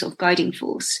your sort of guiding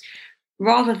force,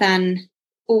 rather than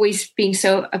always being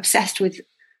so obsessed with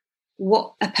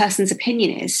what a person's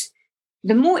opinion is,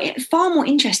 far more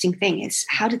interesting thing is,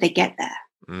 how did they get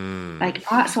there? Like,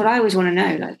 that's what I always want to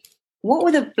know. Like, what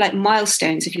were the like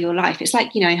milestones of your life? It's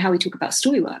like, how we talk about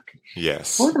story work.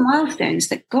 Yes. What were the milestones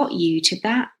that got you to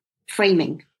that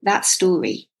framing, that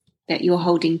story that you're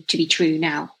holding to be true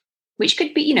now? Which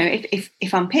could be,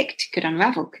 if unpicked, could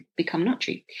unravel, could become not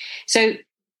true. So,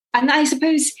 and I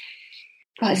suppose,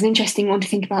 well, it's an interesting one to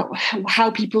think about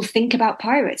how people think about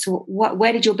pirates, or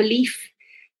where did your beliefs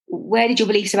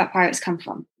about pirates come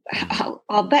from?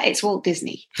 I'll bet it's Walt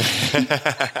Disney. Just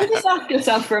ask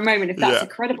yourself for a moment if that's a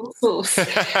credible source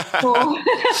for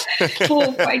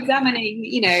examining,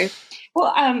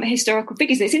 historical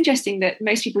figures. And it's interesting that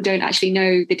most people don't actually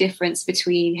know the difference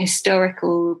between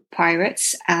historical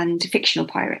pirates and fictional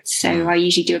pirates. So I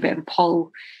usually do a bit of a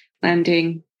poll when I'm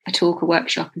doing a talk or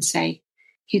workshop and say,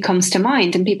 who comes to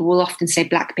mind? And people will often say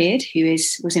Blackbeard, who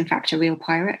was in fact a real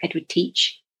pirate, Edward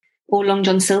Teach, or Long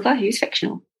John Silver, who's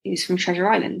fictional, who's from Treasure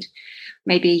Island,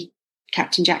 maybe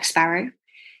Captain Jack Sparrow.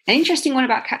 An interesting one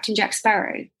about Captain Jack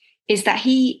Sparrow is that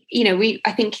he,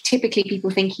 I think typically people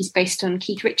think he's based on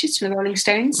Keith Richards from the Rolling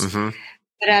Stones. Mm-hmm.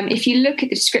 But if you look at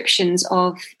the descriptions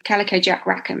of Calico Jack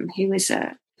Rackham, who was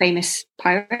a famous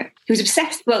pirate, who was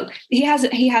obsessed, well, he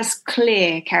has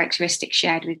clear characteristics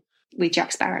shared with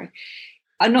Jack Sparrow.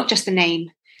 Not just the name,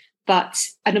 but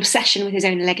an obsession with his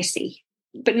own legacy,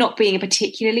 but not being a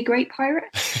particularly great pirate.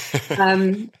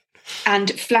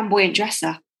 And flamboyant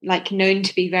dresser, like known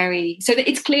to be very... So that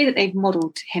it's clear that they've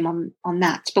modelled him on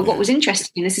that. But what was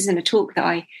interesting, this is in a talk that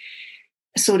I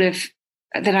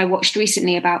watched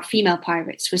recently about female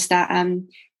pirates, was that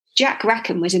Jack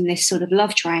Rackham was in this sort of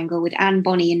love triangle with Anne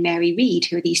Bonny and Mary Read,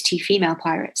 who are these two female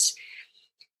pirates.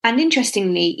 And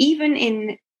interestingly, even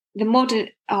in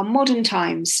our modern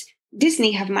times,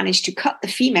 Disney have managed to cut the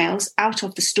females out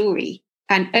of the story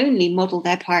and only model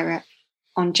their pirate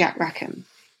on Jack Rackham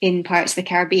in Pirates of the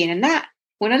Caribbean. And that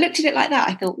when I looked at it like that,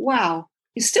 I thought, wow,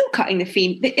 you're still cutting the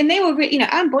theme. And they were,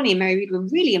 Anne Bonny and Mary Read were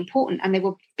really important, and they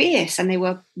were fierce, and they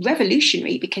were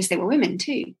revolutionary because they were women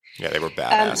too. Yeah, they were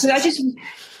badass. So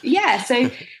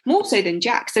more so than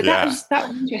Jack. So that was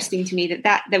interesting to me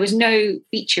that there was no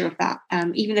feature of that,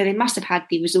 even though they must have had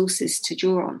the resources to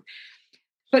draw on.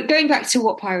 But going back to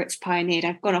what pirates pioneered,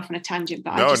 I've gone off on a tangent.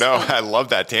 But I love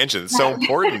that tangent. It's so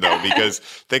important, though, because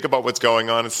think about what's going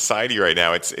on in society right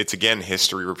now. It's again,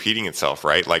 history repeating itself,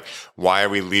 right? Like, why are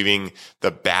we leaving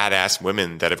the badass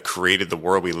women that have created the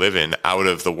world we live in out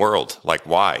of the world? Like,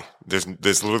 why? There's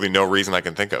literally no reason I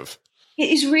can think of. It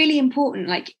is really important,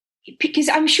 like, because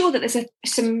I'm sure that there's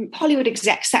some Hollywood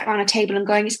execs sat around a table and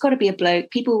going, it's got to be a bloke.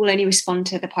 People will only respond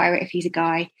to the pirate if he's a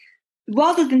guy,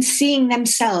 rather than seeing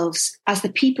themselves as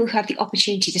the people who have the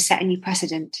opportunity to set a new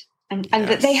precedent, and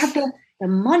that they have the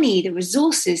money, the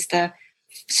resources, the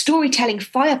storytelling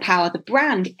firepower, the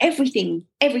brand, everything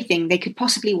they could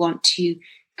possibly want to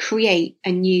create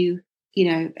a new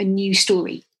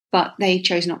story. But they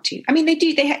chose not to. I mean, they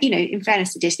do. They in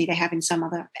fairness to Disney, they have in some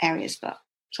other areas, but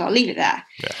so I'll leave it there.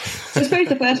 Yeah. So I suppose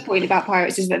the first point about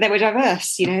pirates is that they were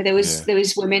diverse. There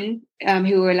was women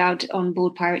who were allowed on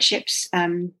board pirate ships.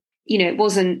 It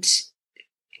wasn't.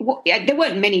 There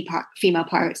weren't many female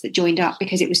pirates that joined up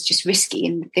because it was just risky,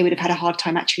 and they would have had a hard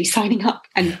time actually signing up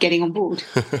and getting on board.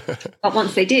 But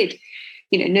once they did,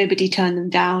 nobody turned them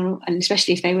down, and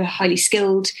especially if they were highly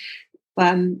skilled.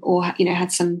 Or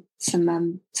had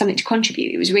something to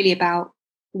contribute. It was really about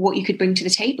what you could bring to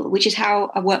the table, which is how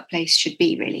a workplace should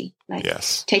be, really. Like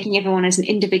taking everyone as an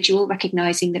individual,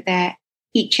 recognizing that they're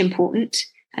each important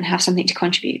and have something to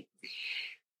contribute,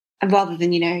 and rather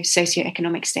than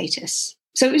socioeconomic status.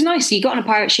 So it was nice. You got on a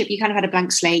pirate ship, you kind of had a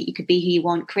blank slate. You could be who you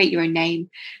want, create your own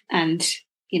name, and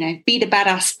be the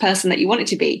badass person that you wanted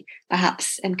to be,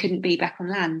 perhaps, and couldn't be back on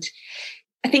land.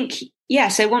 I think. Yeah,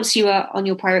 so once you were on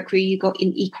your pirate crew, you got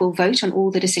an equal vote on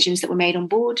all the decisions that were made on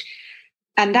board.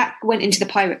 And that went into the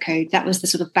pirate code. That was the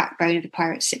sort of backbone of the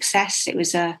pirate's success. It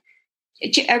was a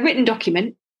written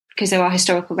document, because there are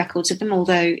historical records of them,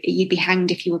 although you'd be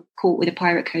hanged if you were caught with a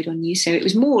pirate code on you. So it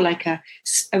was more like a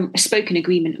spoken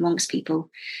agreement amongst people.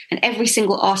 And every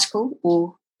single article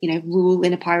or rule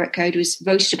in a pirate code was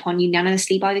voted upon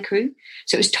unanimously by the crew.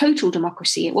 So it was total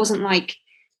democracy. It wasn't like,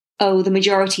 oh, the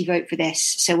majority vote for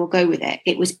this, so we'll go with it.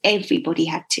 It was everybody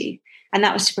had to. And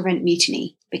that was to prevent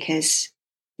mutiny, because,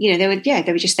 they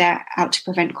were just there out to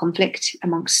prevent conflict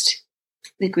amongst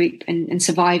the group and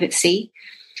survive at sea.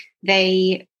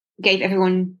 They gave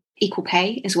everyone equal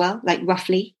pay as well, like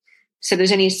roughly. So there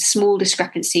was only a small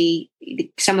discrepancy.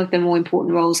 Some of the more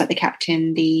important roles, like the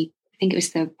captain, I think it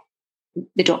was the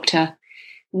doctor,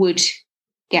 would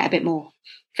get a bit more.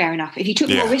 Fair enough. If you took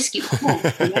more risk, you got more.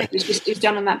 It was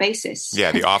done on that basis.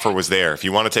 Yeah, the offer was there. If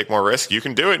you want to take more risk, you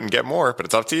can do it and get more, but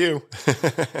it's up to you.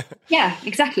 Yeah,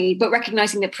 exactly. But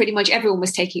recognizing that pretty much everyone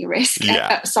was taking a risk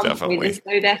at some point, and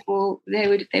so therefore they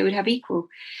would have equal.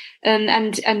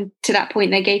 And to that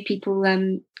point, they gave people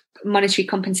monetary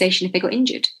compensation if they got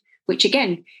injured, which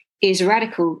again is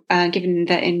radical, given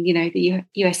that in the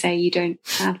USA you don't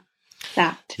have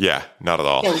that. Yeah, not at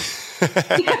all.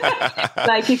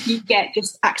 Like if you get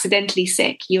just accidentally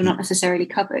sick, you're not necessarily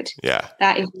covered. Yeah,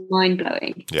 that is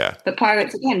mind-blowing. Yeah, but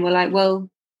pirates again were like, well,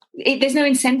 there's no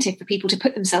incentive for people to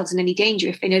put themselves in any danger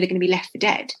if they know they're going to be left for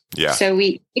dead. Yeah. So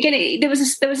there was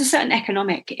a certain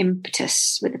economic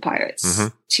impetus with the pirates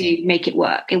to make it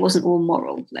work. It wasn't all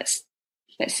moral. Let's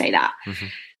say that. Mm-hmm.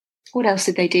 What else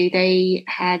did they do? They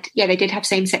did have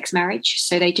same-sex marriage.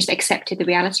 So they just accepted the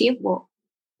reality of what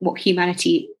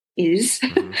humanity is,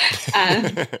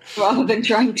 rather than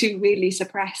trying to really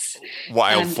suppress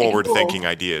wild forward-thinking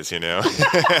ideas. You think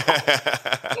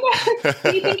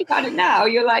about it now,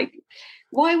 you're like,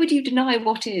 why would you deny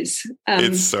what is?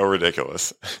 It's so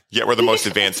ridiculous. Yet we're the most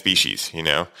advanced species. We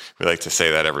like to say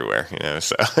that everywhere.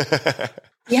 So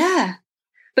yeah,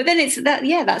 but then it's that.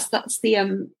 Yeah, that's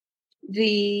the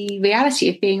reality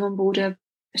of being on board a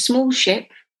small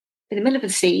ship in the middle of the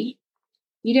sea.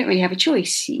 You don't really have a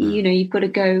choice. You've got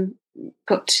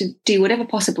to do whatever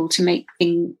possible to make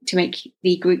the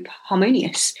group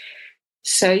harmonious.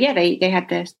 So yeah, they had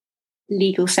the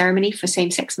legal ceremony for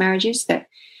same-sex marriages that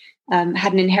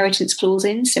had an inheritance clause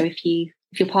in. So if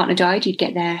your partner died, you'd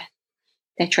get their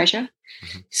treasure.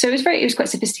 Mm-hmm. So it was quite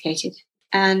sophisticated.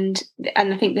 And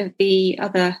I think that the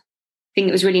other thing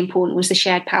that was really important was the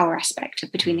shared power aspect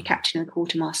between the captain and the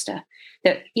quartermaster.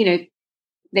 That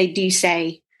they do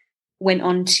say went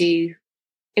on to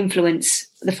influence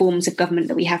the forms of government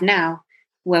that we have now,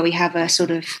 where we have a sort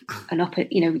of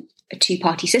a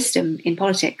two-party system in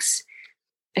politics,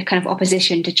 a kind of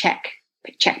opposition to check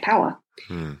power.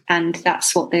 And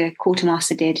that's what the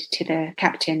quartermaster did to the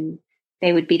captain.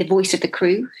 They would be the voice of the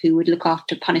crew who would look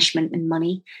after punishment and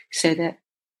money so that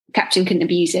the captain couldn't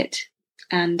abuse it.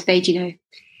 And they'd,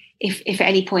 if at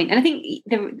any point, and I think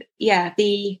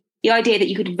the idea that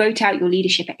you could vote out your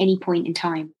leadership at any point in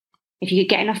time, if you could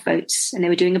get enough votes and they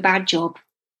were doing a bad job,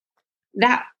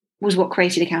 that was what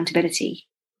created accountability,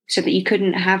 so that you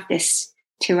couldn't have this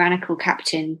tyrannical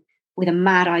captain with a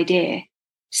mad idea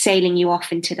sailing you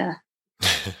off into the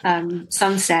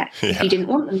sunset if you didn't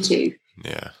want them to.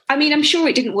 Yeah. I mean, I'm sure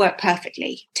it didn't work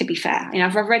perfectly, to be fair.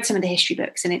 I've read some of the history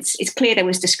books, and it's clear there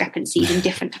was discrepancies in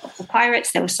different types of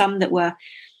pirates. There were some that were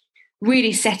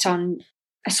really set on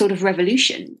a sort of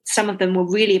revolution. Some of them were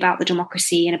really about the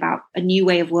democracy and about a new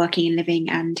way of working and living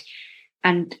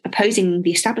and opposing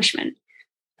the establishment.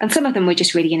 And some of them were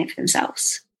just really in it for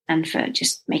themselves and for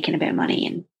just making a bit of money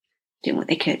and doing what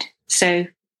they could. So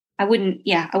I wouldn't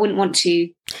want to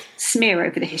smear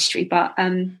over the history, but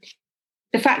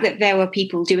the fact that there were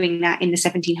people doing that in the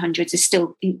 1700s is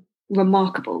still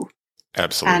remarkable.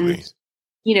 Absolutely.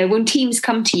 And, when teams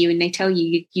come to you and they tell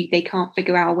you they can't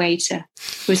figure out a way to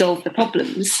resolve the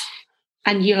problems,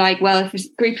 and you're like, well, if a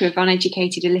group of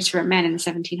uneducated, illiterate men in the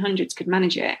 1700s could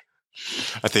manage it,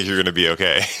 I think you're going to be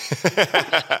okay.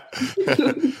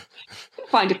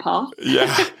 Find a path.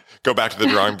 Yeah. Go back to the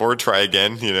drawing board, try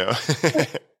again,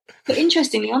 But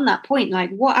interestingly, on that point,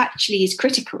 like what actually is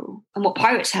critical and what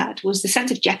pirates had was the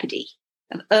sense of jeopardy,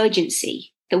 of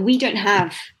urgency that we don't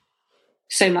have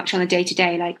so much on a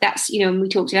day-to-day. Like that's, and we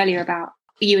talked earlier about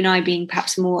you and I being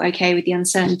perhaps more okay with the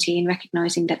uncertainty and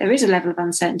recognizing that there is a level of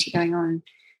uncertainty going on.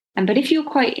 But if you're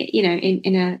quite,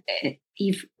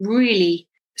 you've really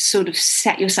sort of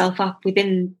set yourself up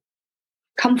within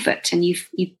comfort and you've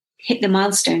hit the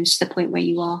milestones to the point where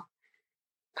you are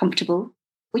comfortable,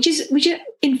 which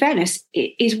in fairness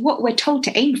is what we're told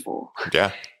to aim for.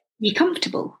 Yeah. Be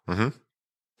comfortable. Mm-hmm.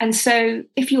 And so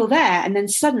if you're there and then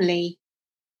suddenly,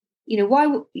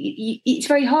 it's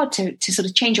very hard to sort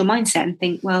of change your mindset and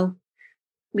think, well,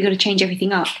 we got to change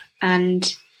everything up.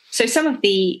 And so some of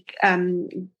the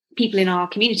people in our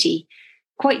community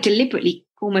quite deliberately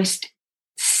almost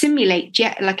simulate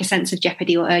like a sense of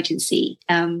jeopardy or urgency.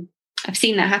 I've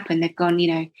seen that happen. They've gone,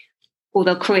 or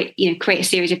they'll create a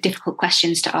series of difficult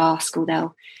questions to ask, or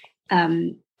they'll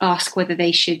ask whether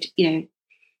they should,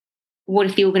 what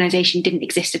if the organization didn't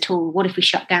exist at all? What if we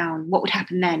shut down? What would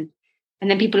happen then? And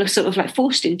then people are sort of like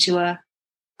forced into a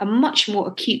much more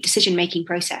acute decision-making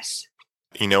process.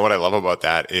 What I love about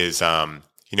that is,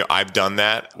 I've done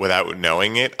that without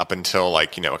knowing it up until a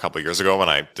couple of years ago when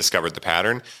I discovered the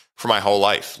pattern for my whole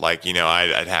life.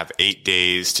 I'd have 8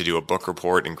 days to do a book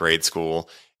report in grade school.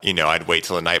 I'd wait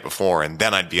till the night before and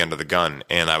then I'd be under the gun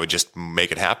and I would just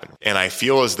make it happen. And I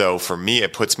feel as though for me,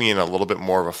 it puts me in a little bit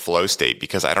more of a flow state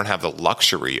because I don't have the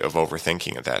luxury of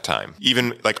overthinking at that time.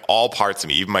 Even all parts of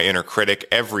me, even my inner critic,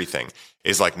 everything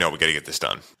is like, no, we got to get this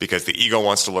done because the ego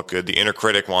wants to look good. The inner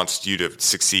critic wants you to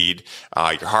succeed.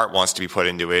 Your heart wants to be put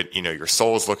into it. Your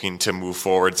soul is looking to move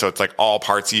forward. So it's like all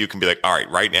parts of you can be like, all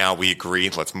right now we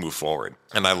agree. Let's move forward.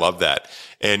 And I love that.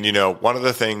 And, one of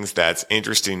the things that's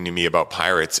interesting to me about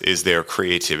pirates is their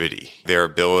creativity, their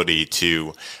ability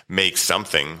to make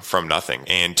something from nothing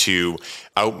and to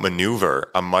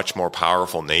outmaneuver a much more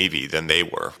powerful navy than they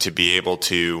were, to be able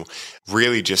to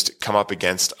really just come up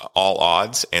against all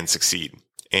odds and succeed.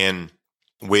 And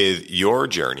with your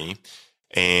journey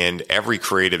and every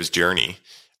creative's journey,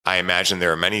 I imagine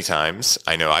there are many times,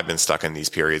 I know I've been stuck in these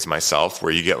periods myself,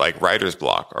 where you get like writer's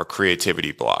block or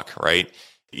creativity block, right?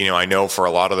 I know for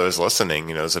a lot of those listening,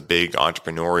 there's a big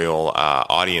entrepreneurial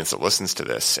audience that listens to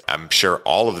this. I'm sure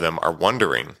all of them are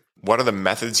wondering, what are the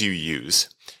methods you use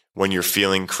when you're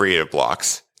feeling creative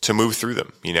blocks to move through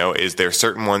them? Is there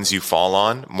certain ones you fall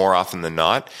on more often than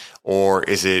not, or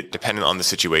is it dependent on the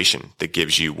situation that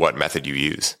gives you what method you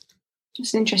use?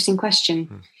 That's an interesting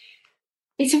question.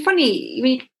 It's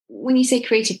funny, when you say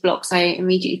creative blocks, I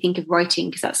immediately think of writing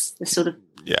because that's the sort of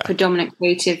predominant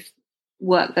creative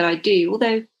work that I do,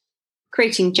 although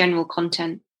creating general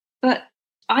content. But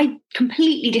I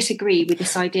completely disagree with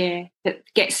this idea that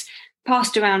gets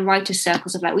passed around writer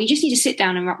circles of like, well, you just need to sit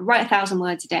down and write 1,000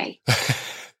 words a day.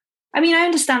 I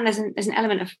understand there's an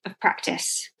element of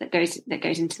practice that goes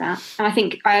into that. And I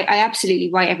think I absolutely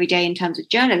write every day in terms of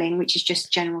journaling, which is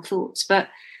just general thoughts. But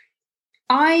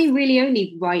I really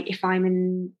only write if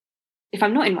I'm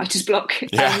not in writer's block.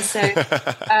 Yeah.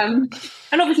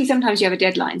 And obviously sometimes you have a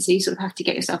deadline, so you sort of have to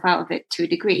get yourself out of it to a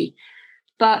degree.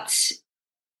 But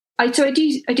I do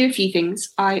a few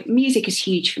things. Music is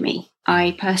huge for me.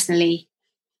 I personally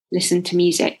listen to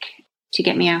music to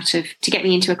get me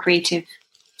into a creative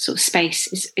sort of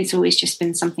space. It's always just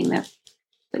been something that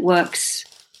works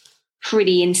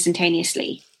pretty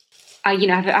instantaneously. I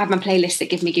have my playlist that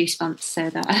give me goosebumps,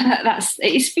 so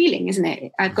it's feeling, isn't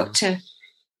it? I've got to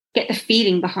get the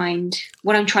feeling behind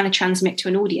what I'm trying to transmit to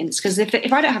an audience, because if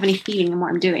I don't have any feeling in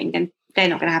what I'm doing, then they're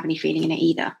not going to have any feeling in it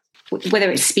either,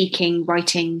 whether it's speaking,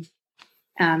 writing,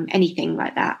 anything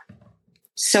like that.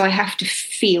 So I have to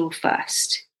feel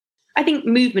first. I think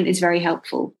movement is very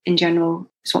helpful in general.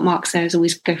 It's what Mark says,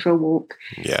 always go for a walk.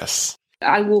 Yes.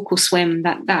 I walk or swim.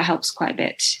 That helps quite a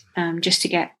bit, just to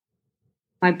get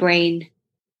my brain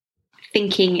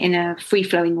thinking in a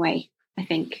free-flowing way, I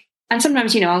think. And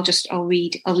sometimes, I'll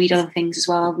read other things as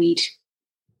well. I'll read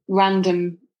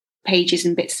random pages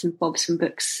and bits and bobs from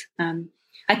books.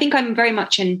 I think I'm very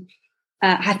much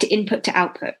have to input to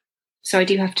output. So I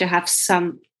do have to have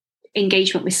some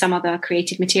engagement with some other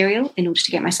creative material in order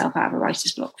to get myself out of a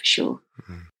writer's block, for sure.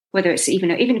 Mm-hmm. Whether it's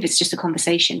even if it's just a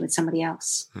conversation with somebody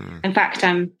else. Mm. In fact,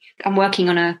 I'm working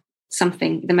on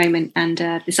something at the moment, and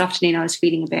this afternoon I was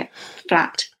feeling a bit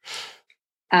flat.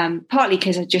 Partly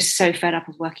because I'm just so fed up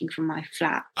of working from my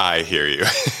flat. I hear you.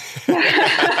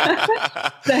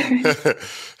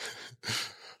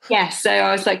 So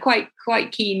I was like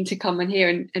quite keen to come in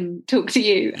here and talk to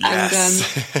you.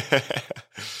 Yes.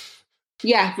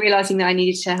 And realizing that I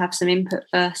needed to have some input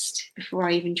first before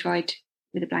I even tried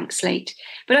with a blank slate.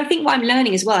 But I think what I'm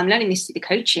learning as well, I'm learning this through the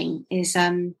coaching, is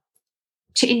to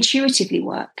intuitively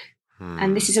work.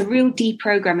 And this is a real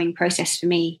deprogramming process for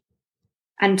me,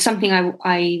 and something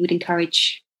I would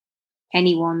encourage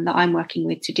anyone that I'm working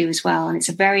with to do as well. And it's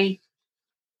a very,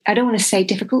 I don't want to say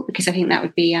difficult, because I think that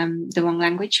would be the wrong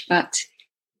language, but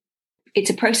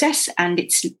it's a process, and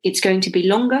it's going to be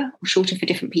longer or shorter for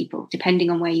different people,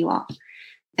 depending on where you are.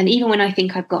 And even when I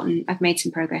think I've made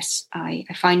some progress, I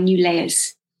find new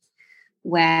layers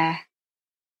where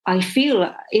I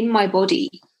feel in my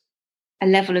body a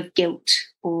level of guilt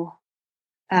or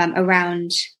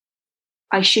around,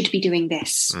 I should be doing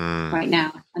this right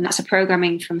now. And that's a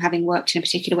programming from having worked in a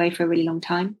particular way for a really long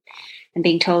time and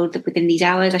being told that within these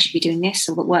hours I should be doing this,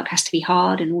 or that work has to be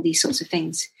hard and all these sorts of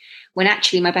things, when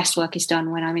actually my best work is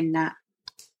done when I'm in that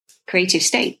creative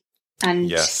state. And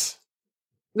yes.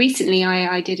 Recently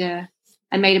I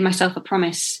made myself a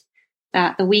promise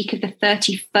that the week of the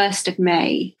 31st of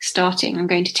May starting, I'm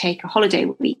going to take a holiday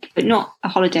week, but not a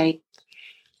holiday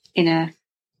in a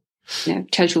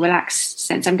total relaxed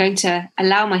sense. I'm going to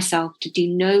allow myself to do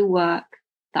no work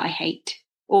that I hate,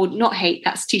 or not hate,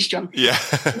 that's too strong. Yeah.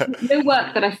 No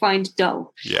work that I find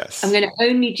dull. Yes. I'm going to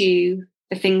only do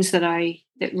the things that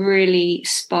really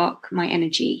spark my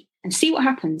energy, and see what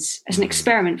happens as an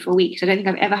experiment for a week. So I don't think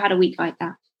I've ever had a week like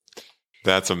that.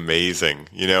 That's amazing,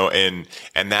 and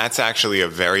that's actually a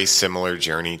very similar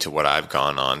journey to what I've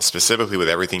gone on, specifically with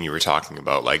everything you were talking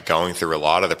about, like going through a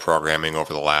lot of the programming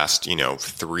over the last,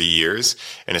 3 years,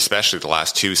 and especially the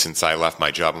last 2 since I left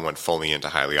my job and went fully into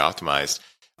Highly Optimized,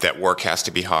 that work has to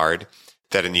be hard,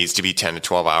 that it needs to be 10 to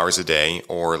 12 hours a day,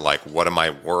 or like, what am I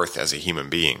worth as a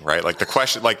human being, right? Like the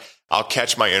question, like I'll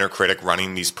catch my inner critic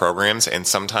running these programs, and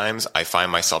sometimes I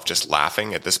find myself just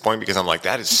laughing at this point, because I'm like,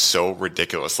 that is so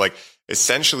ridiculous. Like,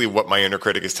 essentially what my inner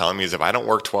critic is telling me is, if I don't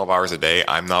work 12 hours a day,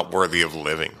 I'm not worthy of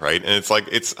living, right? And it's like,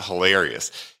 it's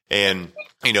hilarious. And,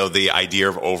 the idea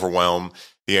of overwhelm,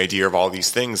 the idea of all these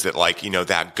things that like,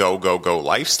 that go, go, go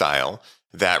lifestyle,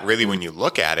 that really, when you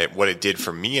look at it, what it did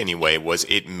for me anyway, was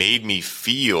it made me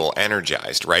feel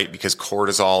energized, right? Because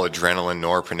cortisol, adrenaline,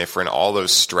 norepinephrine, all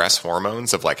those stress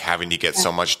hormones of like having to get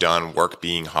so much done, work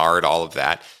being hard, all of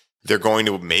that, they're going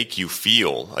to make you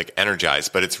feel like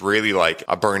energized, but it's really like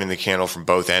a burning the candle from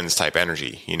both ends type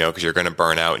energy, because you're going to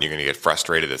burn out and you're going to get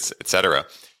frustrated, et cetera.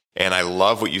 And I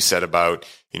love what you said about,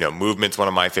 movement's one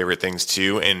of my favorite things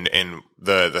too. And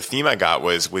the theme I got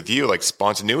was with you, like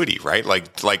spontaneity, right?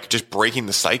 Like just breaking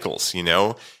the cycles,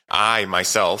 I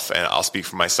myself, and I'll speak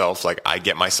for myself, like I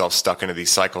get myself stuck into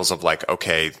these cycles of like,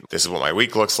 okay, this is what my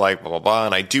week looks like, blah, blah, blah.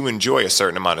 And I do enjoy a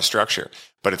certain amount of structure,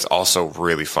 but it's also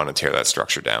really fun to tear that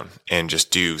structure down and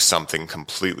just do something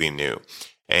completely new.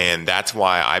 And that's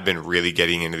why I've been really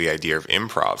getting into the idea of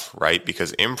improv, right?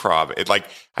 Because improv,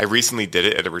 I recently did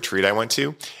it at a retreat I went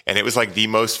to, and it was like the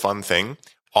most fun thing.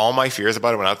 All my fears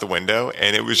about it went out the window,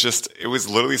 and it was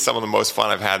literally some of the most fun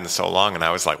I've had in so long. And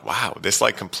I was like, wow, this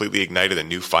like completely ignited a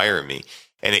new fire in me.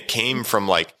 And it came from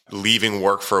like leaving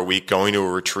work for a week, going to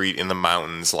a retreat in the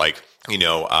mountains, like,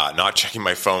 not checking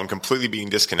my phone, completely being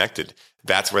disconnected.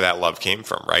 That's where that love came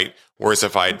from, right? Whereas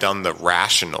if I had done the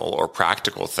rational or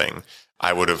practical thing,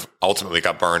 I would have ultimately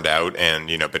got burned out and,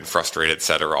 been frustrated, et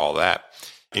cetera, all that.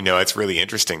 It's really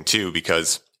interesting too,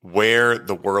 because where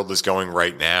the world is going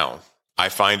right now, I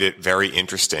find it very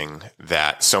interesting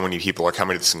that so many people are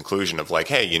coming to this conclusion of like,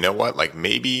 hey, you know what? Like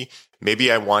maybe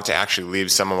I want to actually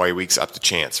leave some of my weeks up to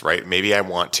chance, right? Maybe I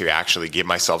want to actually give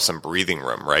myself some breathing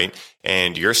room, right?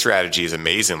 And your strategy is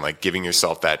amazing, like giving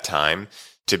yourself that time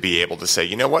to be able to say,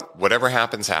 you know what, whatever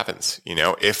happens, happens. You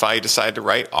know, if I decide to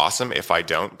write, awesome. If I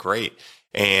don't, great.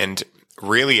 And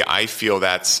really, I feel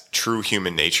that's true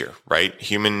human nature, right?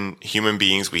 Human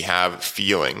beings, we have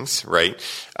feelings, right?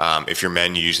 If you're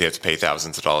men, you usually have to pay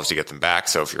thousands of dollars to get them back.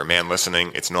 So if you're a man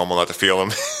listening, it's normal not to feel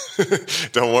them.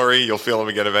 Don't worry, you'll feel them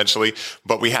again eventually.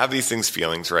 But we have these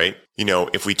feelings, right? You know,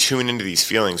 if we tune into these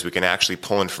feelings, we can actually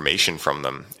pull information from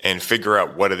them and figure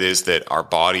out what it is that our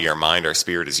body, our mind, our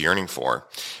spirit is yearning for.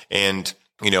 And,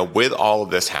 you know, with all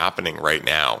of this happening right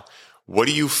now, what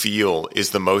do you feel is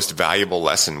the most valuable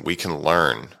lesson we can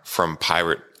learn from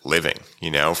pirate living,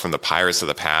 you know, from the pirates of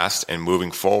the past and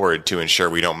moving forward to ensure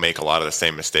we don't make a lot of the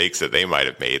same mistakes that they might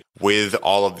have made with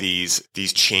all of these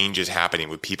changes happening,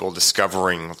 with people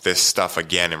discovering this stuff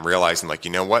again and realizing like,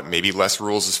 you know what, maybe less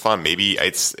rules is fun. Maybe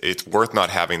it's worth not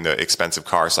having the expensive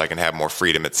car so I can have more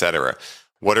freedom, etc.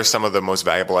 What are some of the most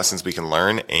valuable lessons we can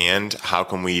learn, and how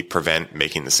can we prevent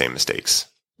making the same mistakes?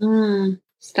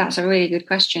 That's a really good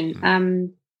question.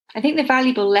 I think the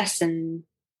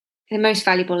most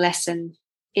valuable lesson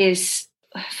is,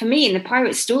 for me, in the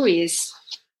pirate story is,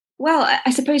 well,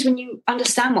 I suppose when you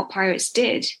understand what pirates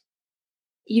did,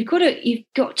 you've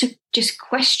got to just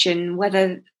question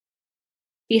whether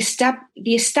the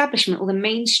establishment or the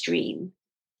mainstream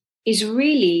is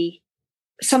really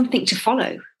something to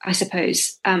follow, I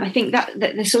suppose. I think that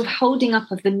the sort of holding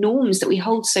up of the norms that we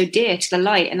hold so dear to the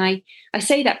light. And I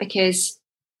say that because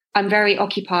I'm very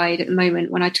occupied at the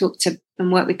moment when I talk to and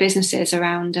work with businesses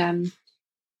around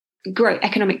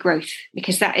economic growth,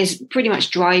 because that is pretty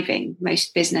much driving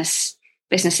most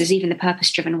businesses, even the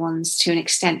purpose-driven ones, to an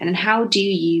extent. And how do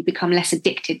you become less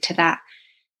addicted to that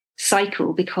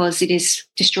cycle, because it is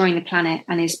destroying the planet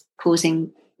and is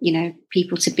causing, you know,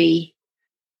 people to be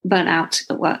burnt out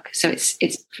at work. So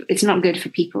it's not good for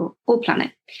people or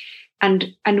planet.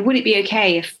 And would it be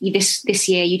okay if this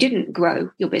year you didn't grow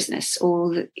your business,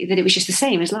 or that it was just the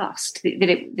same as last,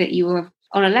 that you were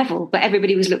on a level, but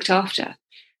everybody was looked after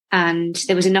and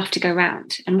there was enough to go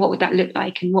around? And what would that look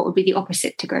like? And what would be the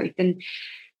opposite to growth? And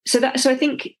so I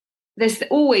think there's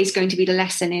always going to be the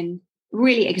lesson in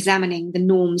really examining the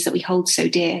norms that we hold so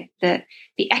dear. That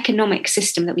the economic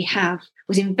system that we have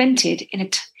was invented in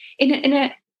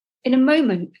a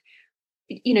moment,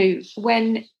 you know,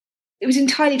 when it was an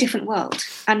entirely different world.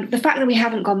 And the fact that we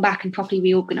haven't gone back and properly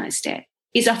reorganized it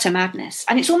is utter madness.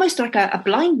 And it's almost like a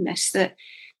blindness that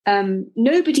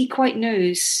nobody quite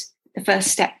knows the first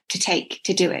step to take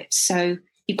to do it. So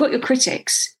you've got your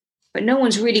critics, but no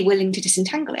one's really willing to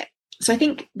disentangle it. So I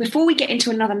think before we get into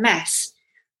another mess,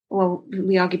 well,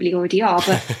 we arguably already are,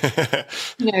 but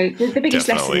you know, the biggest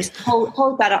lesson is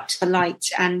hold that up to the light,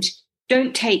 and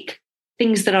don't take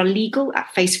things that are legal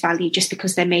at face value just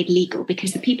because they're made legal,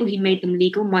 because the people who made them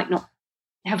legal might not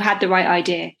have had the right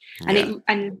idea.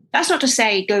 And that's not to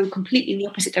say go completely in the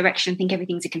opposite direction and think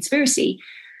everything's a conspiracy,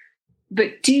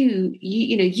 but do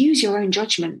you know, use your own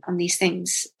judgment on these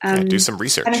things. Do some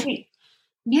research. And I think,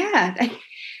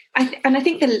 I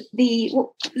think the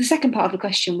second part of the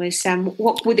question was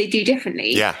what would they do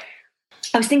differently? Yeah,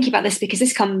 I was thinking about this because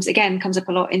this comes up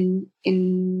a lot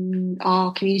in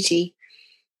our community.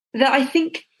 That I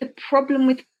think the problem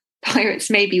with pirates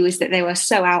maybe was that they were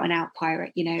so out and out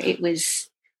pirate. You know, it was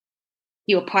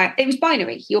it was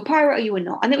binary. You were a pirate or you were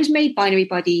not. And it was made binary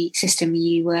by the system.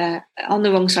 You were on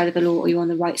the wrong side of the law or you were on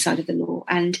the right side of the law.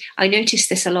 And I noticed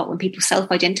this a lot when people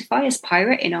self-identify as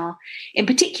pirate in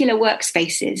particular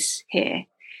workspaces here.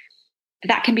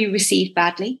 That can be received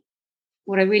badly.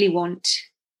 What I really want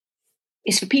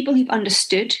is for people who've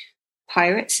understood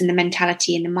pirates and the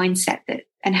mentality and the mindset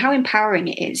and how empowering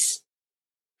it is.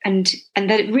 And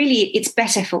that it's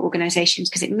better for organizations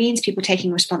because it means people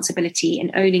taking responsibility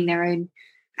and owning their own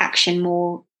action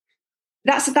more.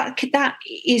 That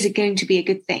is going to be a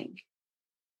good thing.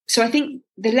 So I think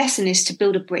the lesson is to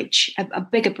build a bridge, a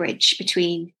bigger bridge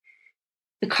between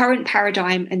the current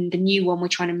paradigm and the new one we're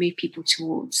trying to move people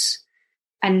towards.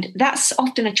 And that's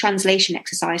often a translation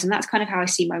exercise. And that's kind of how I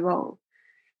see my role.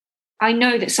 I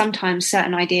know that sometimes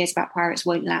certain ideas about pirates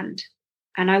won't land.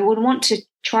 And I would want to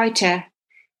try to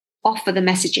offer the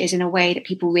messages in a way that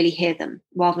people really hear them,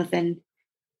 rather than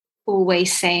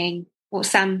always saying, well,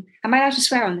 Sam, am I allowed to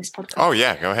swear on this podcast? Oh,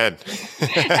 yeah, go ahead.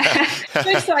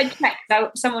 Just so I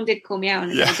checked. Someone did call me out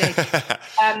on it the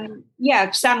other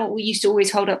day. Sam, we used to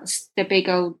always hold up the big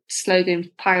old slogan,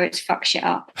 pirates fuck shit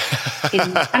up.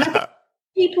 And I think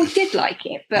people did like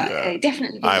it, but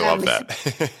definitely didn't I love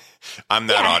that. I'm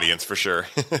that audience for sure.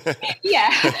 Yeah,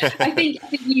 I think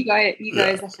you guys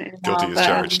definitely guilty are, as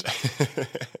charged.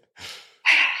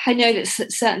 I know that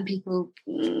certain people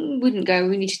wouldn't go.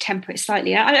 We need to temper it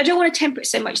slightly. I don't want to temper it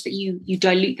so much that you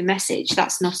dilute the message.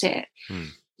 That's not it.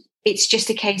 It's just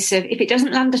a case of, if it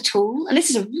doesn't land at all, and this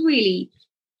is a really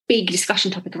big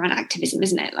discussion topic around activism,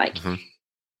 isn't it? Like,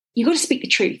 you've got to speak the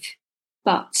truth,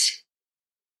 but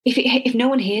if no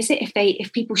one hears it,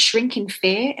 if people shrink in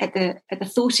fear at the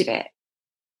thought of it,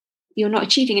 you're not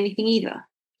achieving anything either.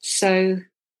 So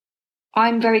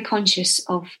I'm very conscious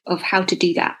of how to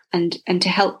do that and to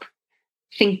help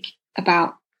think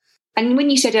about. And when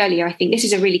you said earlier, I think this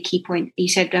is a really key point. You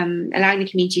said allowing the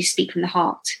community to speak from the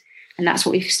heart, and that's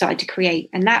what we've started to create.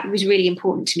 And that was really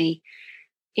important to me.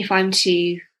 If I'm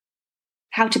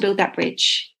how to build that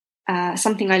bridge,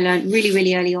 something I learned really,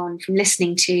 really early on from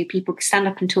listening to people stand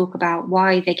up and talk about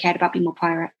why they cared about Be More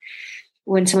Pirate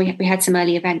when we had some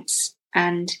early events.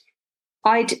 And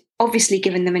I'd obviously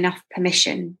given them enough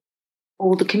permission,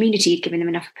 or the community had given them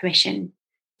enough permission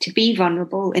to be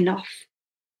vulnerable enough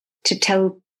to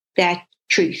tell their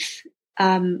truth,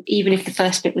 even if the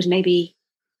first bit was maybe,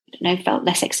 felt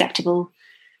less acceptable.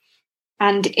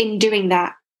 And in doing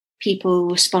that, people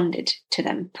responded to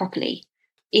them properly.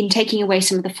 In taking away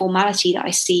some of the formality that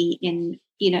I see in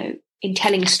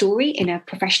telling a story in a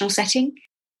professional setting,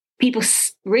 people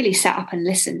really sat up and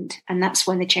listened, and that's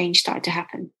when the change started to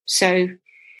happen. So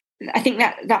I think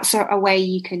that's a way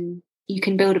you can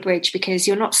build a bridge, because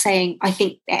you're not saying, I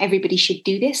think that everybody should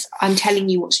do this. I'm telling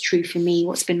you what's true for me,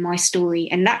 what's been my story.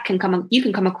 And that you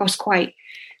can come across quite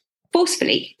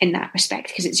forcefully in that respect,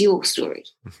 because it's your story.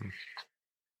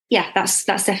 Yeah, that's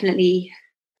definitely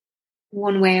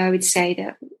one way I would say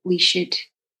that we should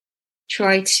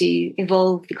try to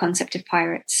evolve the concept of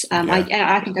pirates. I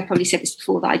think I've probably said this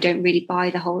before, that I don't really buy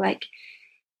the whole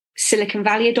Silicon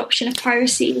Valley adoption of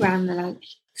piracy around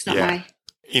it's not my...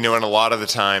 And a lot of the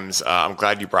times, I'm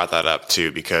glad you brought that up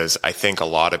too, because I think a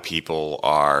lot of people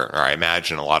I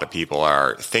imagine a lot of people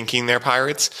are thinking they're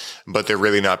pirates, but they're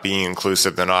really not being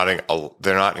inclusive. They're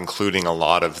not including a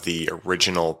lot of the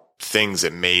original things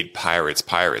that made pirates,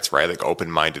 right? Like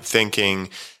open-minded thinking.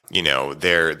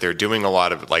 They're doing a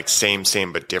lot of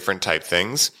same but different type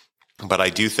things. But I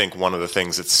do think one of the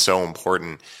things that's so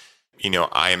important,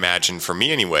 I imagine for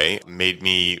me anyway, made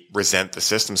me resent the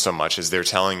system so much, is they're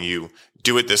telling you,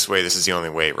 do it this way. This is the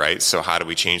only way, right? So how do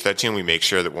we change that tune? We make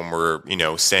sure that when we're,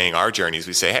 saying our journeys,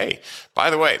 we say, hey, by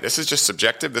the way, this is just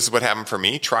subjective. This is what happened for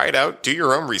me. Try it out. Do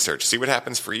your own research. See what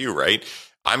happens for you, right?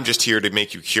 I'm just here to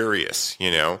make you curious,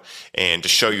 and to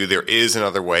show you there is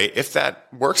another way. If that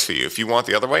works for you, if you want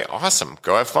the other way, awesome.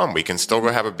 Go have fun. We can still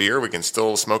go have a beer. We can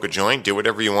still smoke a joint, do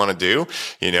whatever you want to do,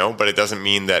 but it doesn't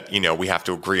mean that, we have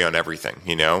to agree on everything,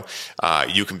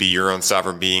 you can be your own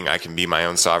sovereign being. I can be my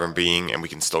own sovereign being, and we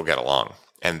can still get along.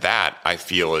 And that, I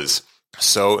feel, is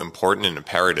so important and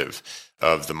imperative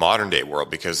of the modern day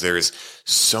world, because there's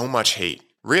so much hate.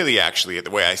 Really, actually, the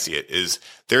way I see it is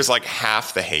there's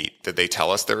half the hate that they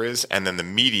tell us there is, and then the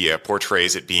media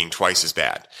portrays it being twice as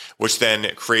bad, which then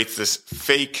creates this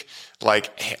fake,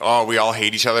 we all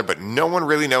hate each other, but no one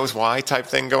really knows why type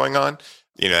thing going on.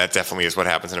 That definitely is what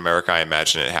happens in America. I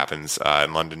imagine it happens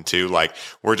in London too.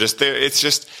 We're just there. It's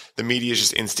just the media is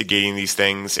just instigating these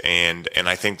things. And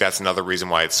I think that's another reason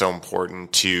why it's so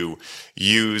important to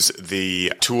use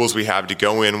the tools we have to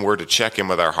go inward, to check in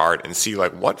with our heart and see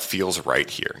what feels right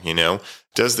here.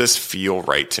 Does this feel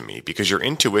right to me? Because your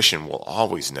intuition will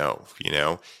always know,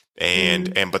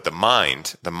 but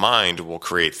the mind will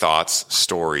create thoughts,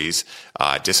 stories,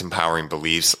 disempowering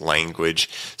beliefs, language.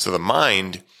 So the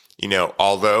mind,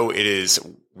 although it is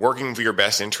working for your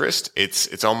best interest,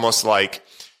 it's almost like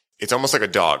a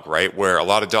dog, right? Where a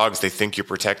lot of dogs, they think you're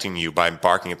protecting you by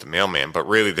barking at the mailman, but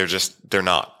really they're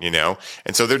not,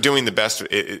 And so they're doing the best.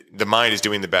 The mind is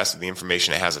doing the best of the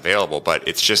information it has available, but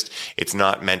it's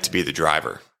not meant to be the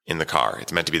driver in the car.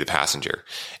 It's meant to be the passenger.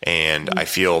 And I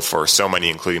feel for so many,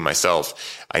 including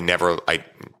myself, I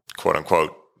quote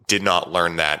unquote did not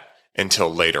learn that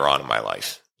until later on in my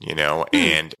life.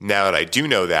 And now that I do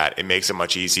know that, it makes it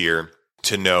much easier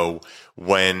to know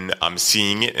when I'm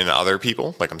seeing it in other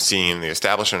people, I'm seeing it in the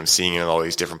establishment, I'm seeing it in all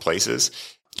these different places.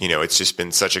 It's just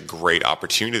been such a great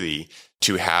opportunity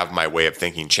to have my way of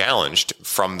thinking challenged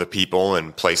from the people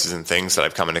and places and things that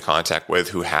I've come into contact with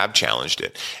who have challenged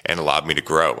it and allowed me to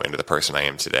grow into the person I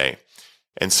am today.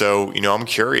 And so, I'm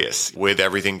curious, with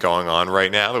everything going on right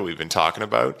now that we've been talking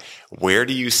about, where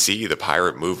do you see the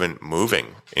pirate movement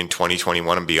moving in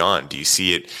 2021 and beyond? Do you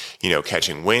see it,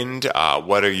 catching wind?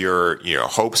 What are your,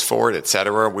 hopes for it, et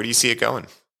cetera? Where do you see it going?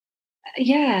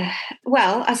 Yeah,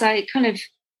 well, as I kind of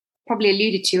probably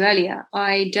alluded to earlier,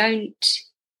 I don't,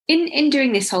 in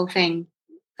doing this whole thing,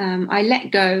 I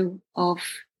let go of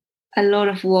a lot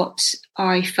of what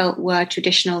I felt were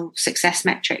traditional success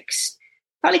metrics.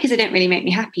 Partly because they don't really make me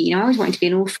happy. I always wanted to be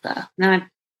an author. And then I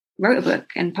wrote a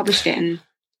book and published it. And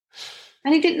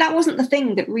I think that wasn't the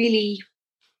thing that really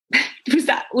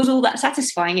was all that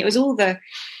satisfying. It was all the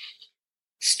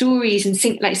stories and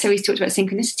like Zoe's talked about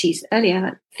synchronicities earlier,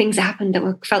 like things that happened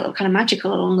that felt kind of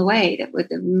magical along the way, that were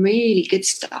the really good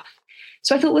stuff.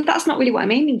 So I thought, well, if that's not really what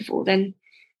I'm aiming for, then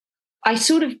I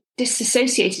sort of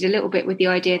disassociated a little bit with the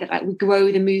idea that like we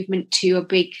grow the movement to a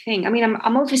big thing. I mean,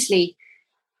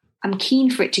 I'm keen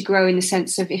for it to grow in the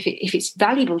sense of if it's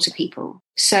valuable to people.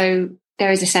 So there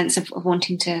is a sense of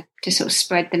wanting to sort of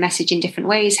spread the message in different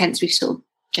ways. Hence, we've sort of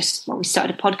we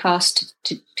started a podcast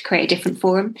to create a different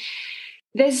forum.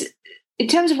 In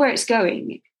terms of where it's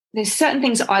going, there's certain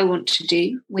things that I want to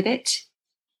do with it.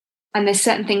 And there's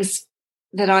certain things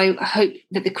that I hope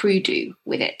that the crew do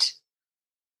with it.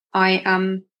 I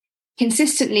am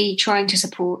consistently trying to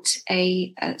support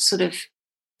a sort of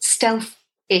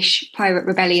stealth-ish pirate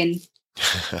rebellion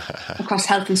across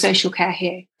health and social care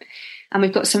here. And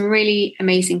we've got some really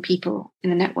amazing people in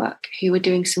the network who are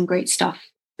doing some great stuff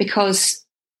because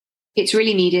it's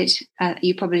really needed.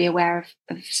 You're probably aware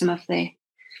of some of the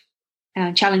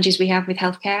challenges we have with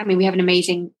healthcare. I mean, we have an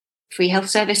amazing free health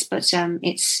service, but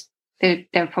there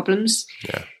are problems.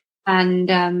 Yeah. And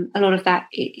a lot of that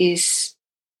is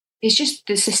just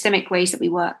the systemic ways that we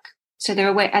work. So there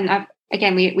are ways, and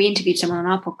we interviewed someone on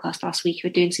our podcast last week who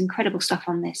are doing some incredible stuff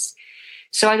on this.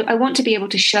 So I want to be able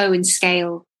to show and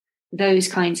scale those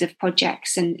kinds of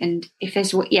projects. And if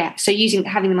there's, so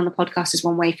having them on the podcast is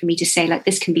one way for me to say, like,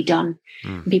 this can be done.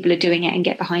 And people are doing it and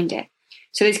get behind it.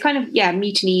 So there's kind of,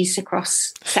 mutinies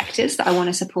across sectors that I want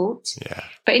to support. Yeah.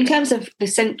 But in terms of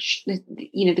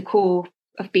the core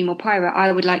of Be More Pirate,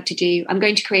 I would like to do, I'm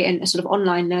going to create a sort of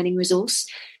online learning resource,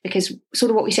 because sort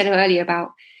of what we said earlier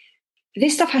about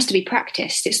this stuff has to be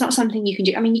practiced. It's not something you can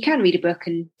do. I mean, you can read a book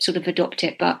and sort of adopt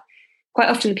it, but quite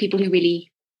often the people who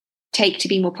really take to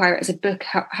Be More Pirate as a book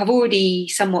have already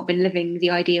somewhat been living the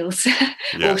ideals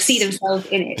or see themselves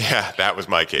in it. Yeah, that was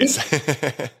my case.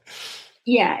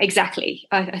 Yeah, exactly.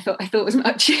 I thought as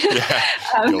much. Yeah,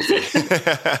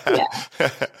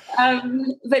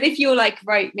 but if you're like,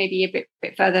 right, maybe a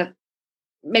bit further,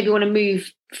 maybe want to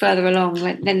move further along,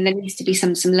 then there needs to be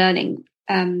some learning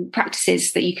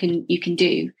practices that you can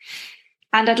do.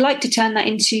 And I'd like to turn that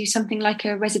into something like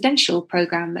a residential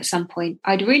program at some point.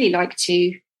 I'd really like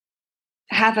to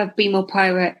have a Be More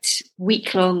Pirate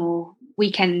week-long or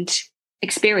weekend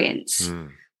experience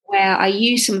where I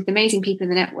use some of the amazing people in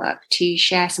the network to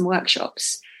share some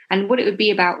workshops. And what it would be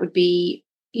about would be,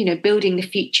 building the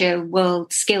future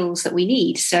world skills that we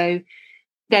need. So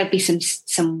there'd be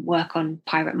some work on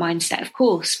pirate mindset, of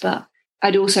course, but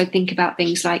I'd also think about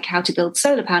things like how to build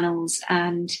solar panels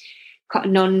and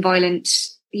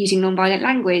using non-violent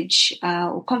language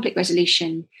or conflict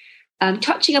resolution,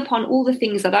 touching upon all the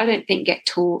things that I don't think get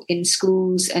taught in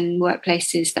schools and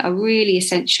workplaces that are really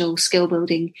essential skill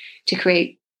building to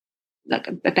create like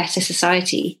a better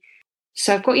society.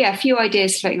 So I've got a few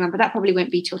ideas floating around, but that probably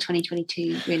won't be till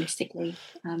 2022 realistically.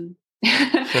 So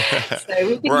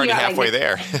we're already halfway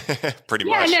there, pretty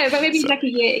much. Yeah, no, but maybe like a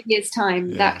year's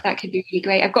time, that could be really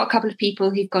great. I've got a couple of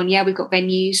people who've gone, we've got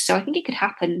venues, so I think it could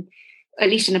happen, at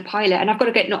least in a pilot. And I've got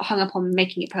to get not hung up on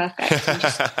making it perfect. And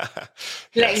just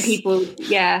letting people,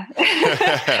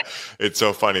 It's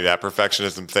so funny, that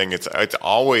perfectionism thing. It's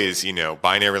always,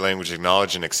 binary language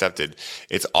acknowledged and accepted.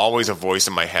 It's always a voice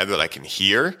in my head that I can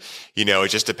hear. It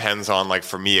just depends on, like,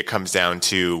 for me, it comes down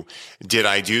to, did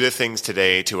I do the things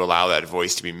today to allow that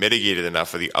voice to be mitigated enough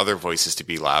for the other voices to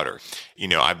be louder?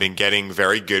 I've been getting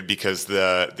very good, because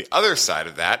the other side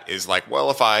of that is like,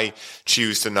 well, if I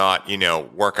choose to not,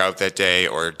 work out that day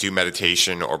or do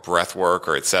meditation or breath work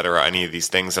or et cetera, any of these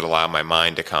things that allow my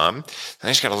mind to calm, then I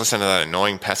just got to listen to that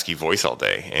annoying, pesky voice all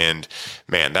day. And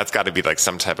man, that's got to be like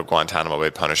some type of Guantanamo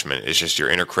Bay punishment. It's just your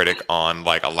inner critic on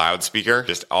like a loudspeaker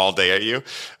just all day at you.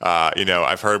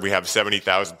 I've heard we have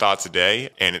 70,000 thoughts a day,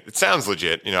 and it sounds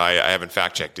legit. I haven't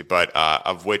fact checked it, but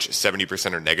of which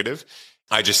 70% are negative.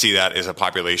 I just see that as a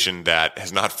population that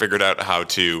has not figured out how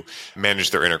to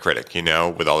manage their inner critic,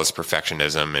 with all this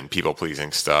perfectionism and people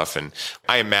pleasing stuff. And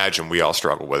I imagine we all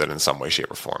struggle with it in some way,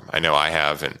 shape, or form. I know I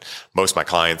have, and most of my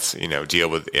clients, deal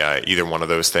with either one of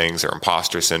those things or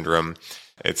imposter syndrome.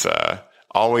 It's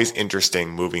always interesting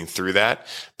moving through that.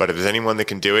 But if there's anyone that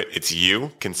can do it, it's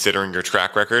you, considering your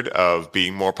track record of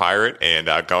being more pirate and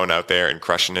going out there and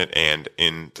crushing it. And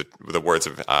in the words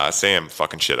of Sam,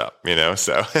 fucking shit up,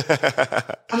 so.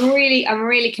 I'm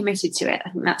really committed to it.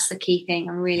 I think that's the key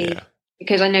thing.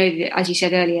 Because I know that, as you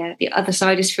said earlier, the other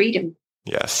side is freedom.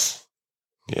 Yes.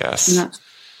 And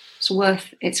it's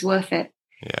worth it.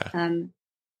 Yeah.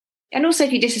 And also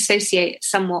if you disassociate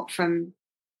somewhat from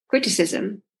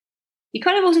criticism, you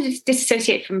kind of also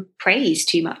disassociate from praise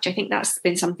too much. I think that's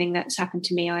been something that's happened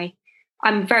to me.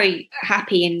 I'm very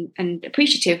happy and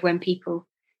appreciative when people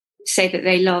say that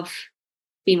they love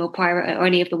Be More Pirate or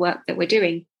any of the work that we're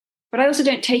doing. But I also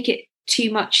don't take it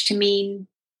too much to mean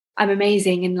I'm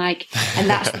amazing and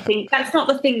that's the thing. That's not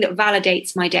the thing that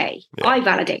validates my day. Yeah. I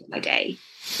validate my day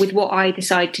with what I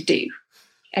decide to do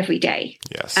every day.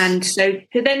 Yes. And so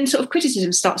then sort of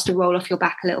criticism starts to roll off your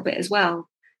back a little bit as well.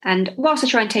 And whilst I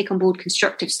try and take on board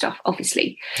constructive stuff,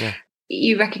 obviously,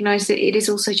 you recognise that it is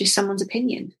also just someone's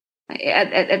opinion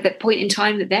at the point in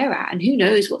time that they're at. And who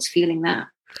knows what's feeling that.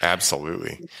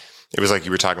 Absolutely. It was like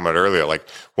you were talking about earlier, like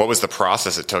what was the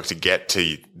process it took to get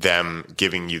to them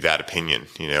giving you that opinion,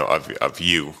 of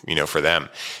you, for them.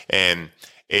 And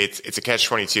it's a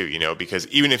catch-22, because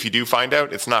even if you do find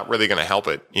out, it's not really going to help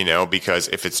it, because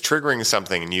if it's triggering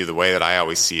something in you, the way that I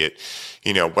always see it,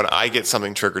 when I get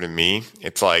something triggered in me,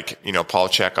 it's like, Paul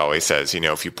Chek always says,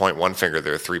 if you point one finger,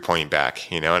 there are three pointing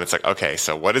back, and it's like, okay,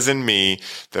 so what is in me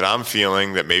that I'm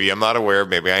feeling that maybe I'm not aware of,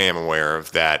 maybe I am aware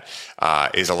of that,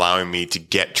 is allowing me to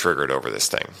get triggered over this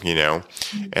thing,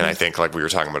 Mm-hmm. And I think like we were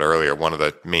talking about earlier, one of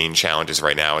the main challenges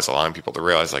right now is allowing people to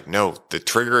realize like, no, the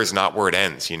trigger is not where it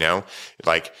ends,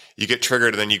 like you get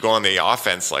triggered and then you go on the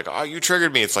offense, like, oh, you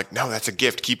triggered me. It's like, no, that's a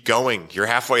gift. Keep going. You're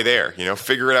halfway there,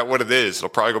 figure it out what it is. It'll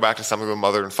probably go back to something with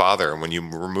mother and father. And when you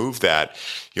remove that,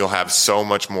 you'll have so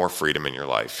much more freedom in your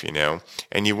life,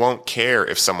 and you won't care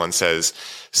if someone says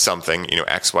something,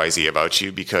 X, Y, Z about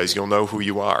you because you'll know who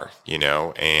you are,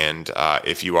 and,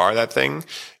 if you are that thing,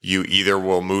 you either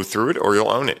will move through it or you'll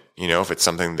own it, if it's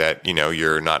something that,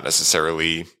 you're not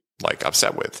necessarily like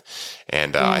upset with.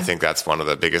 And, I think that's one of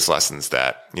the biggest lessons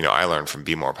that, I learned from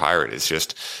Be More Pirate is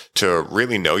just to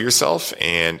really know yourself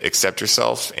and accept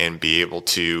yourself and be able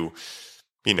to,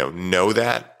 know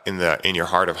that in your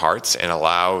heart of hearts and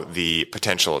allow the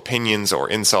potential opinions or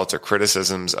insults or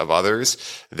criticisms of others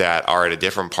that are at a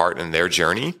different part in their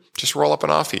journey, just roll up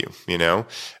and off you,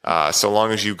 so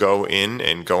long as you go in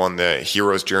and go on the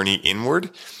hero's journey inward,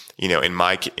 in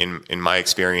my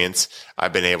experience,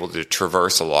 I've been able to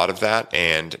traverse a lot of that.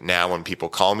 And now when people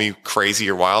call me crazy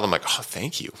or wild, I'm like, oh,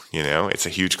 thank you. It's a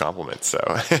huge compliment. So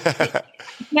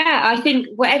yeah, I think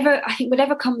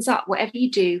whatever comes up, whatever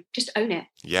you do, just own it.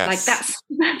 Yes. Like that's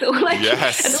all I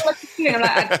that's all I keep doing. I'm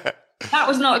like, that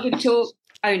was not a good talk.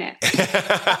 Own it.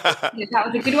 That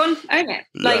was a good one. Own it.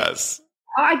 Like, yes.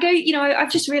 I go, I've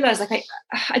just realized like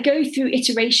I go through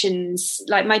iterations,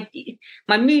 like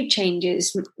my mood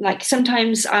changes. Like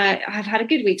sometimes I've had a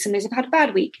good week, some days I've had a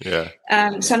bad week. Yeah.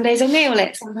 Some days I nail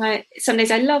it. Some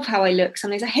days I love how I look.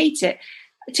 Some days I hate it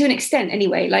to an extent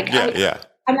anyway. Like, yeah.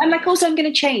 And like also I'm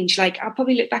going to change. Like I'll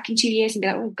probably look back in 2 years and be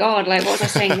like, oh God, like what was I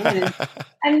saying?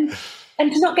 and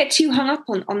to not get too hung up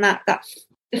on that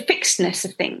the fixedness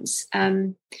of things.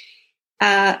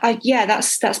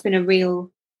 That's been a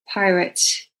real pirate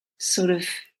sort of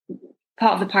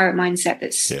part of the pirate mindset.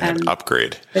 That's an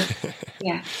upgrade.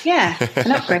 An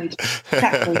upgrade.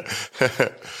 Exactly.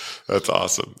 That's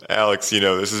awesome. Alex,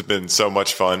 this has been so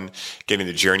much fun getting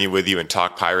the journey with you and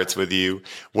talk pirates with you.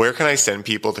 Where can I send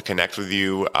people to connect with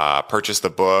you, purchase the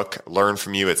book, learn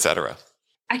from you, etc.?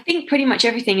 I think pretty much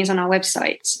everything is on our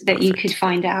website that Perfect. You could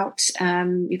find out.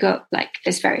 You've got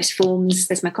there's various forms.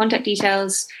 There's my contact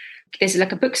details. There's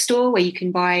like a bookstore where you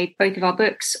can buy both of our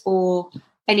books or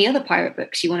any other pirate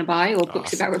books you want to buy or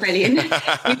books about rebellion.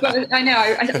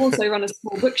 I also run a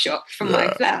small bookshop from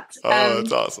my flat. Oh,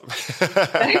 that's awesome.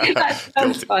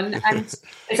 That's fun. And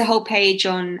there's a whole page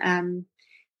on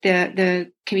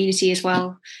the community as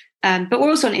well. But we're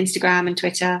also on Instagram and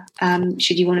Twitter,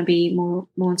 should you want to be more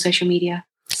on social media.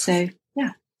 So,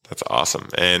 yeah. That's awesome.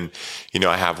 And,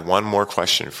 I have one more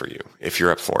question for you, if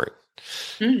you're up for it.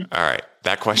 All right.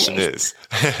 That question is,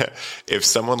 if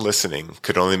someone listening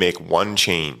could only make one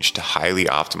change to highly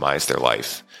optimize their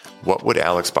life, what would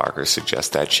Alex Barker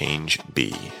suggest that change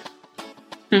be?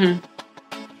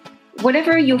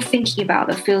 whatever you're thinking about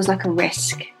that feels like a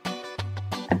risk,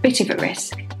 a bit of a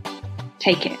risk,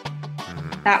 take it.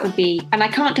 That would be, and I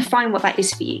can't define what that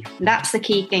is for you. That's the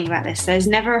key thing about this. There's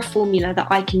never a formula that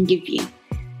I can give you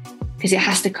because it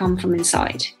has to come from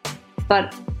inside.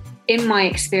 But in my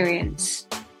experience,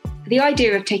 the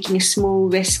idea of taking a small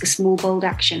risk, a small bold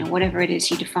action, or whatever it is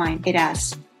you define it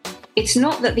as, it's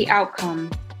not that the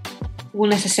outcome will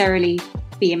necessarily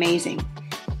be amazing.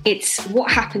 It's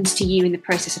what happens to you in the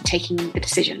process of taking the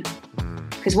decision.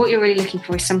 Because what you're really looking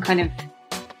for is some kind of,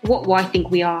 what I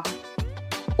think we are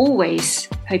always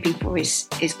hoping for is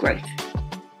growth.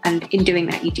 And in doing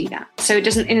that, you do that. So it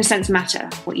doesn't, in a sense, matter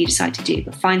what you decide to do,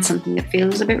 but find something that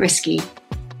feels a bit risky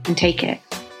and take it,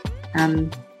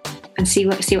 and see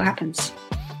what happens.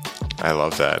 I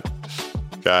love that.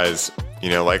 Guys,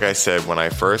 like I said, when I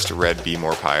first read Be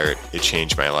More Pirate, it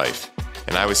changed my life.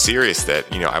 And I was serious that,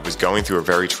 I was going through a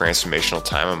very transformational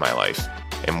time in my life.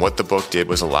 And what the book did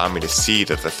was allow me to see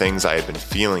that the things I had been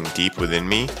feeling deep within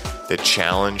me that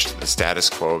challenged the status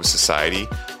quo of society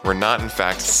were not in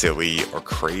fact silly or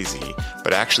crazy,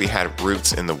 but actually had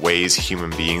roots in the ways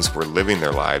human beings were living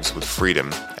their lives with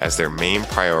freedom as their main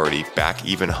priority back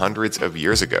even hundreds of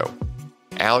years ago.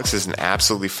 Alex is an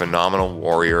absolutely phenomenal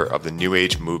warrior of the New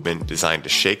Age movement designed to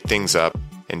shake things up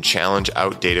and challenge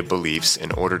outdated beliefs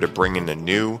in order to bring in a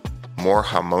new, more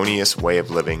harmonious way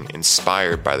of living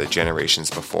inspired by the generations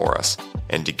before us.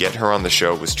 And to get her on the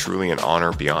show was truly an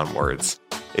honor beyond words.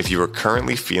 If you are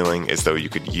currently feeling as though you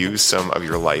could use some of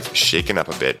your life shaken up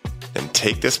a bit, then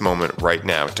take this moment right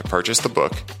now to purchase the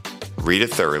book, read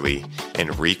it thoroughly,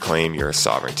 and reclaim your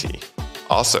sovereignty.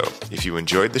 Also, if you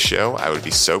enjoyed the show, I would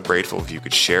be so grateful if you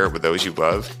could share it with those you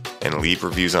love and leave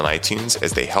reviews on iTunes,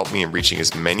 as they help me in reaching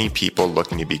as many people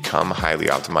looking to become highly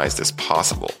optimized as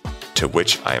possible, to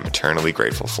which I am eternally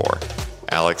grateful for.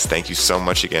 Alex, thank you so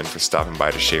much again for stopping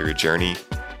by to share your journey,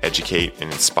 educate, and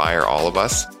inspire all of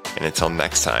us. And until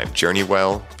next time, journey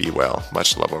well, be well.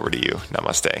 Much love over to you.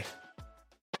 Namaste.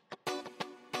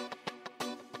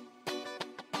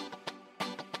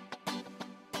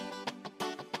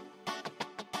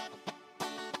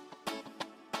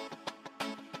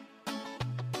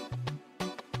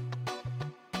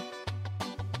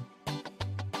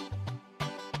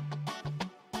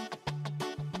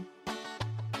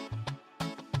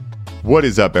 What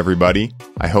is up, everybody?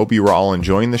 I hope you are all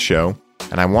enjoying the show,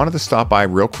 and I wanted to stop by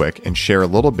real quick and share a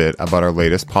little bit about our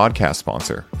latest podcast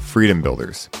sponsor, Freedom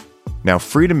Builders. Now,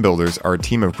 Freedom Builders are a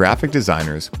team of graphic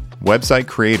designers, website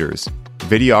creators,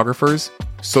 videographers,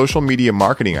 social media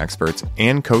marketing experts,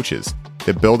 and coaches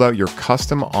that build out your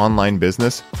custom online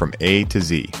business from A to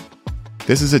Z.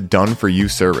 This is a done-for-you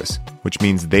service, which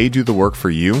means they do the work for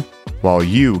you, while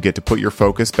you get to put your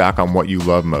focus back on what you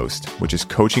love most, which is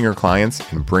coaching your clients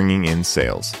and bringing in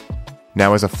sales.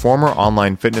 Now, as a former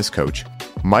online fitness coach,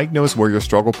 Mike knows where your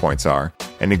struggle points are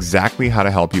and exactly how to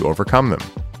help you overcome them.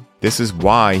 This is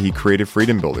why he created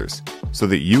Freedom Builders, so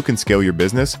that you can scale your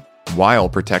business while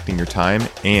protecting your time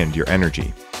and your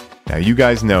energy. Now, you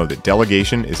guys know that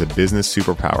delegation is a business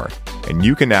superpower, and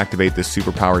you can activate this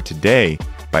superpower today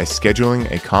by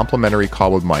scheduling a complimentary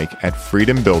call with Mike at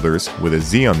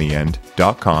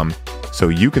freedombuilders.com, so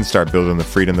you can start building the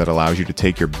freedom that allows you to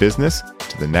take your business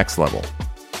to the next level.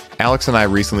 Alex and I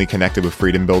recently connected with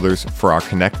Freedom Builders for our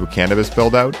Connect with Cannabis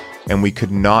build-out, and we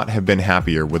could not have been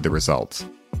happier with the results.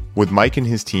 With Mike and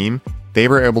his team, they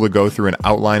were able to go through an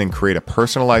outline and create a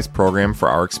personalized program for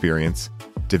our experience,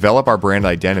 develop our brand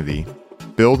identity,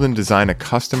 build and design a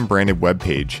custom branded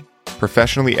webpage,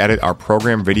 professionally edit our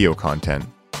program video content,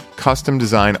 custom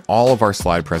design all of our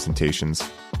slide presentations,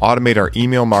 automate our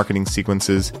email marketing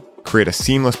sequences, create a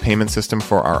seamless payment system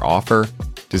for our offer,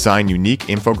 design unique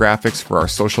infographics for our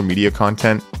social media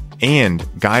content, and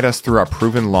guide us through our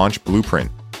proven launch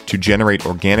blueprint to generate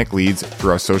organic leads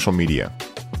through our social media.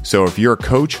 So if you're a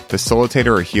coach,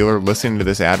 facilitator, or healer listening to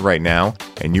this ad right now,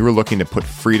 and you are looking to put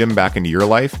freedom back into your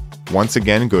life, once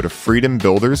again, go to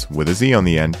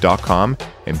freedombuilders.com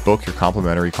and book your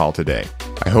complimentary call today.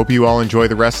 I hope you all enjoy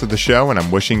the rest of the show, and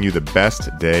I'm wishing you the best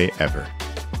day ever.